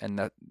 years,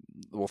 and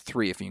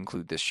 3 if you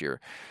include this year,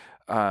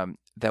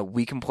 that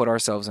we can put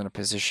ourselves in a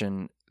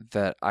position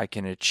that I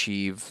can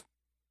achieve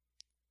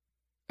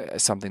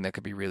something that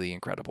could be really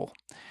incredible.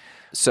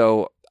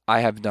 So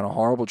I have done a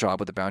horrible job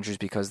with the boundaries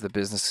because the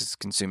business is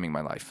consuming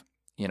my life,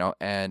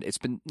 and it's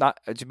been, not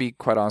to be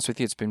quite honest with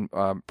you, it's been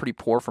pretty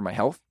poor for my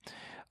health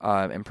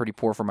and pretty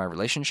poor for my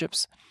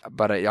relationships.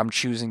 But I'm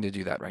choosing to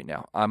do that right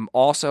now. I'm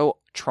also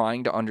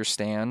trying to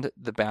understand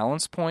the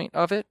balance point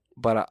of it.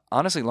 But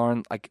honestly,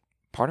 Lauren, like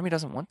part of me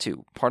doesn't want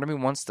to. Part of me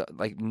wants to,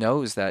 like,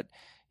 knows that,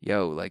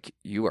 like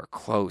you are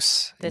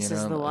close. This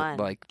is the one.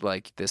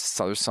 Like this,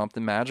 there's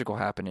something magical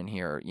happening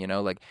here,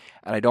 and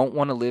I don't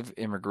want to live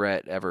in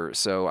regret ever.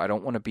 So I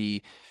don't want to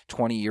be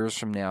 20 years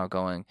from now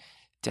going,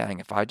 dang,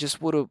 if I just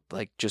would have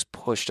just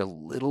pushed a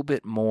little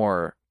bit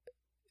more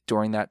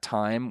during that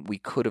time, we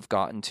could have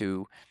gotten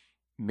to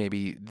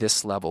maybe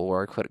this level,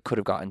 or I could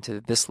have gotten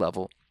to this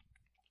level.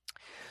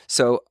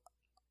 So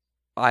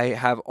I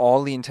have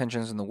all the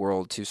intentions in the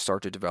world to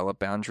start to develop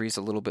boundaries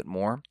a little bit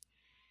more.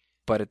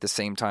 But at the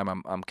same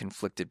time, I'm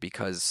conflicted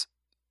because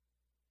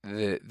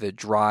the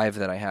drive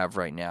that I have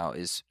right now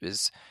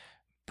is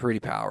pretty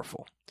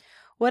powerful.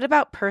 What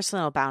about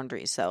personal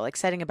boundaries, though? Like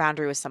setting a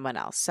boundary with someone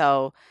else.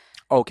 So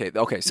okay.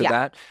 So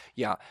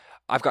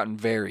I've gotten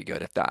very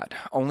good at that.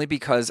 Only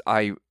because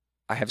I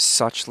have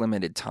such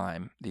limited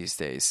time these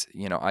days.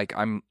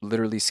 I'm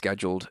literally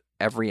scheduled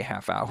every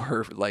half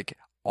hour. Like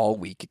all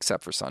week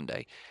except for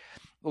Sunday.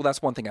 Well,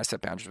 that's one thing I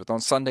set boundaries with. On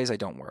Sundays, I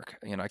don't work.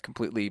 I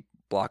completely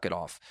block it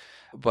off.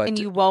 But And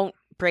you won't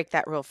break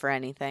that rule for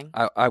anything.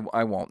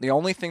 I won't. The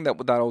only thing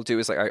that'll do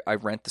is like I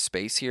rent the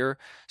space here,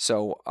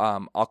 so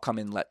I'll come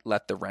in,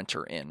 let the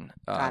renter in.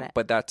 Got it.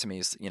 But that to me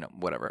is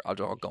whatever. I'll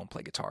go and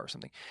play guitar or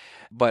something.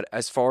 But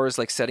as far as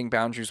like setting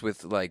boundaries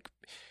with like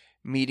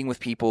meeting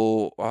with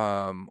people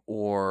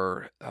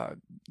or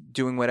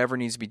doing whatever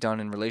needs to be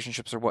done in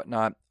relationships or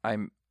whatnot,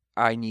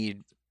 I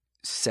need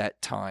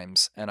set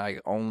times, and I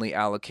only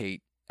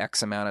allocate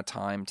X amount of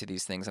time to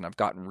these things, and I've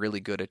gotten really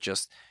good at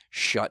just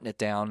shutting it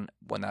down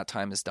when that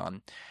time is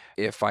done.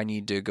 If I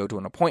need to go to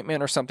an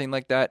appointment or something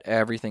like that,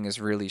 everything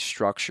is really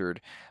structured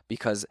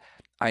because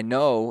I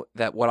know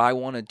that what I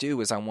want to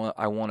do is I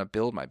want to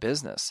build my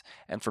business.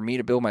 And for me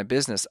to build my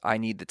business, I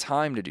need the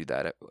time to do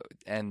that.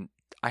 And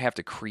I have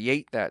to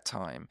create that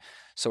time.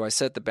 So I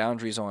set the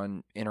boundaries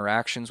on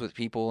interactions with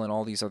people and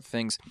all these other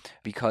things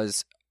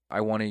because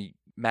I want to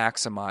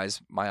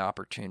maximize my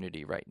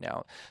opportunity right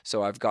now.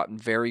 So I've gotten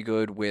very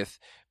good with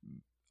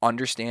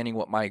understanding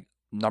what my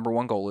number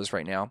one goal is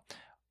right now,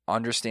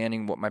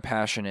 understanding what my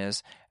passion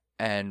is,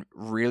 and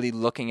really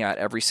looking at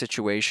every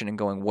situation and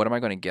going, what am I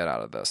going to get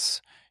out of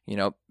this?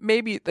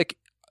 Maybe like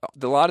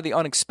a lot of the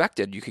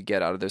unexpected you could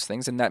get out of those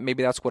things, and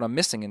that's what I'm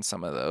missing in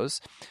some of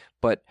those.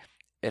 But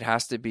it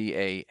has to be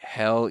a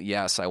hell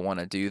yes, I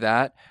want to do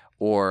that,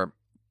 or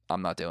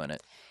I'm not doing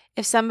it.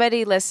 If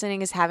somebody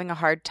listening is having a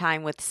hard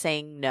time with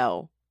saying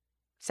no,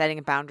 setting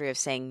a boundary of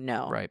saying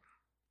no, Right.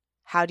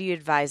 How do you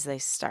advise they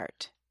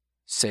start?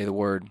 Say the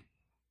word.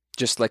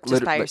 Just by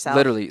yourself?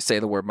 Literally say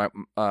the word.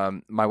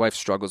 My wife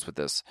struggles with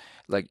this.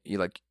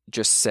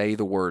 Just say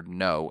the word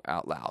no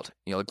out loud.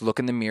 Look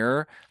in the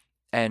mirror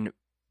and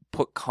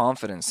put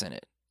confidence in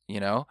it.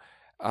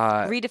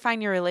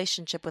 Redefine your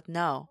relationship with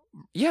no.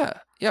 Yeah,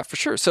 for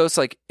sure. So it's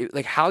like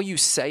how you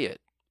say it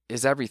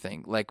is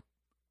everything. Like,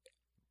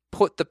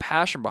 put the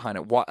passion behind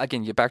it. Why?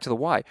 Again, get back to the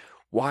why.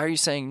 Why are you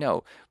saying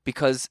no?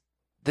 Because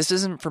this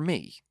isn't for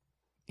me.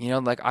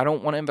 I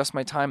don't want to invest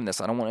my time in this.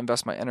 I don't want to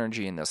invest my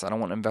energy in this. I don't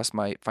want to invest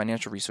my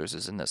financial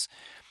resources in this.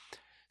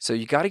 So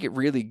you got to get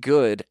really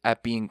good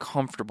at being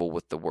comfortable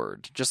with the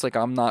word. Just like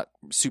I'm not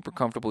super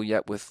comfortable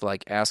yet with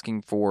like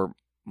asking for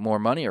more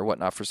money or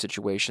whatnot for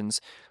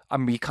situations.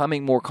 I'm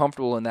becoming more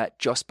comfortable in that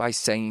just by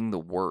saying the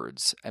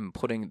words and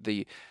putting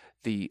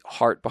the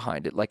heart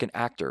behind it, like an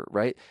actor,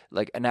 right?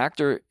 Like an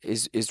actor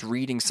is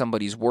reading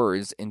somebody's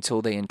words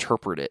until they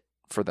interpret it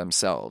for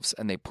themselves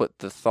and they put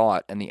the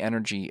thought and the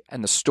energy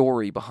and the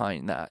story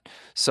behind that.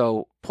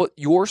 So put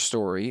your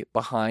story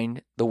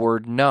behind the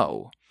word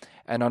no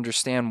and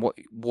understand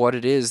what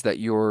it is that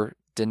you're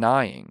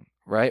denying,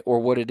 right? Or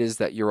what it is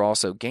that you're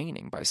also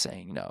gaining by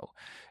saying no.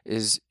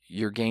 Is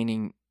you're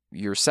gaining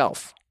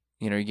yourself.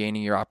 You're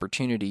gaining your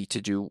opportunity to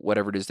do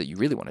whatever it is that you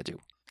really want to do.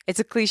 It's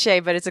a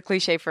cliche, but it's a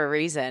cliche for a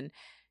reason.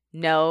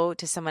 No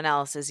to someone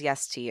else is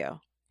yes to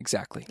you.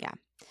 Exactly. Yeah.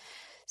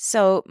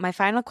 So my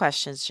final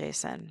questions,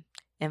 Jason,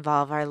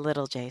 involve our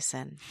little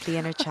Jason, the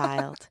inner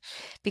child,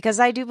 because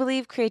I do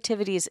believe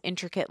creativity is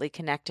intricately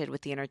connected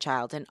with the inner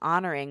child and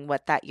honoring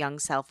what that young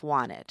self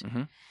wanted.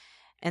 Mm-hmm.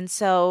 And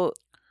so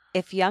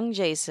if young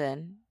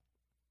Jason,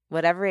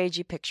 whatever age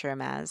you picture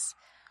him as,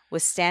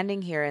 was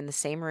standing here in the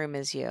same room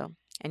as you,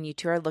 and you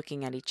two are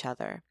looking at each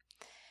other,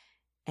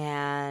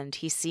 and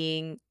he's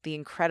seeing the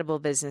incredible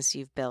business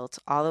you've built,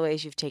 all the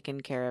ways you've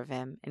taken care of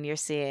him, and you're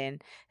seeing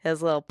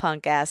his little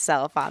punk ass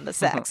self on the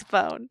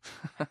saxophone.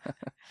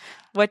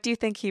 What do you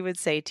think he would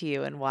say to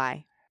you and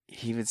why?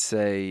 He would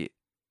say,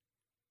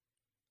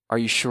 "Are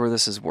you sure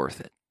this is worth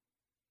it?"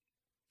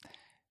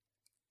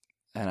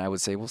 And I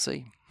would say, "We'll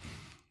see."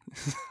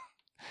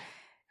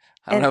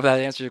 I don't know if that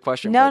answers your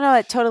question. No,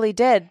 it totally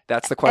did.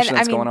 That's the question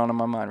that's going on in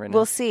my mind right now.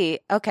 We'll see.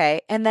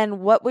 Okay. And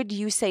then what would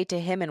you say to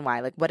him and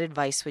why? Like, what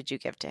advice would you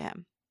give to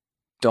him?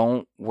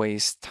 Don't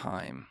waste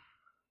time.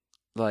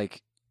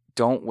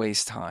 Don't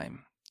waste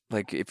time.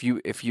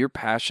 If you're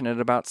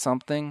passionate about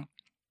something,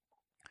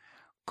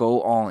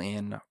 go all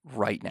in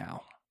right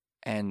now.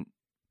 And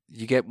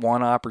you get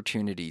one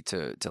opportunity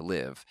to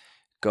live.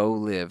 Go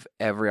live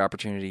every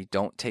opportunity.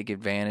 Don't take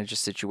advantage of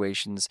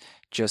situations.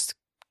 Just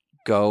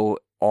go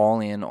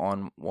all in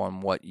on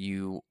what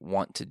you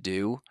want to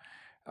do.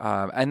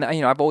 And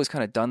I've always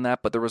kind of done that,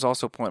 but there was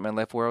also a point in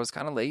my life where I was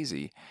kind of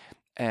lazy.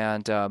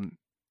 And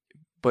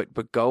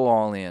but go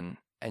all in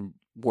and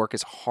work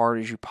as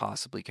hard as you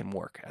possibly can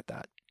work at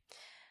that.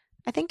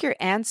 I think your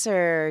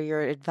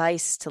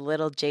advice to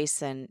little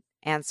Jason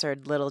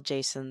answered little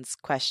Jason's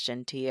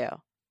question to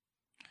you.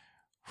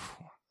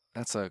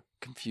 That's a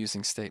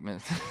confusing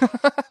statement.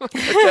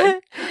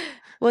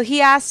 Well,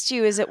 he asked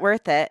you, is it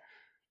worth it?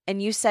 And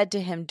you said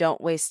to him,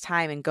 don't waste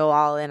time and go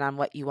all in on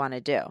what you want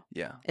to do.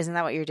 Yeah. Isn't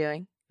that what you're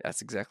doing?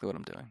 That's exactly what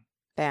I'm doing.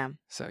 Bam.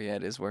 So yeah,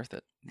 it is worth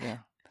it. Yeah.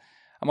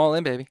 I'm all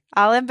in, baby.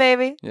 All in,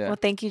 baby. Yeah. Well,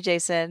 thank you,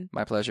 Jason.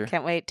 My pleasure.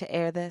 Can't wait to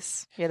air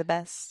this. You're the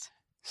best.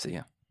 See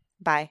ya.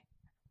 Bye.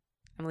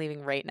 I'm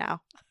leaving right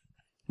now.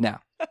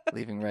 Now.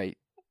 Leaving right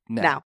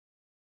now. Now.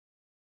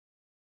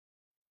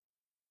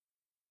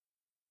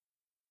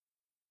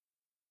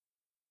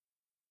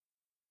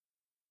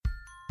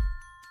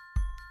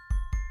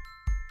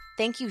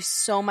 Thank you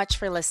so much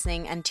for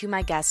listening, and to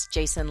my guest,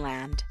 Jason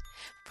Land.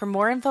 For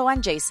more info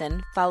on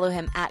Jason, follow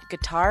him at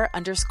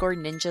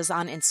guitar_ninjas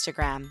on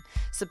Instagram.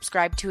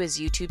 Subscribe to his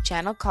YouTube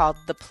channel called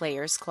The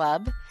Players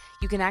Club.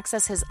 You can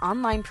access his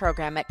online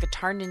program at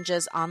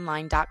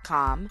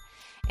guitarninjasonline.com.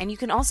 And you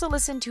can also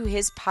listen to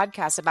his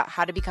podcast about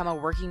how to become a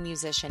working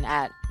musician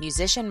at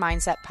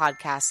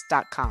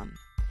musicianmindsetpodcast.com.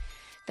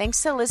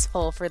 Thanks to Liz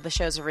Full for the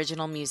show's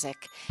original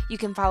music. You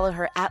can follow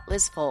her at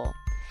Liz Full.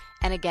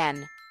 And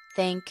again,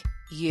 thank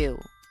you.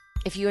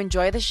 If you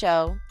enjoy the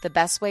show, the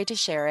best way to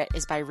share it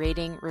is by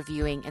rating,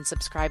 reviewing, and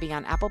subscribing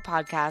on Apple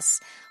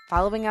Podcasts,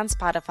 following on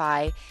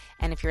Spotify,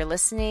 and if you're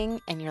listening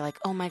and you're like,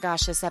 oh my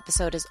gosh, this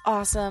episode is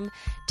awesome,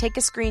 take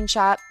a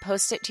screenshot,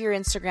 post it to your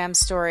Instagram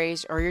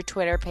stories or your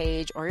Twitter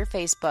page or your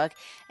Facebook,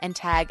 and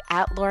tag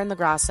at Lauren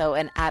LaGrasso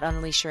and at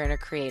Unleash Your Inner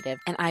Creative,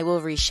 and I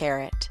will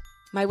reshare it.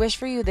 My wish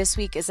for you this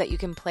week is that you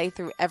can play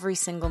through every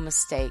single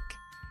mistake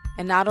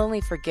and not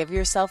only forgive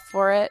yourself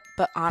for it,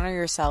 but honor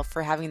yourself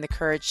for having the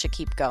courage to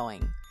keep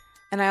going.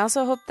 And I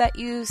also hope that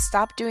you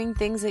stop doing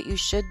things that you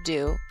should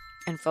do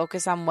and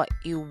focus on what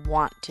you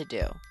want to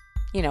do.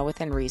 You know,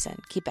 within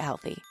reason. Keep it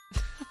healthy.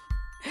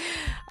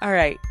 All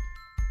right.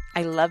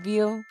 I love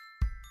you.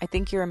 I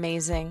think you're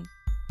amazing.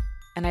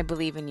 And I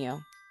believe in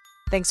you.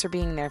 Thanks for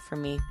being there for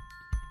me.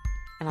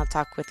 And I'll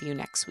talk with you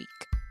next week.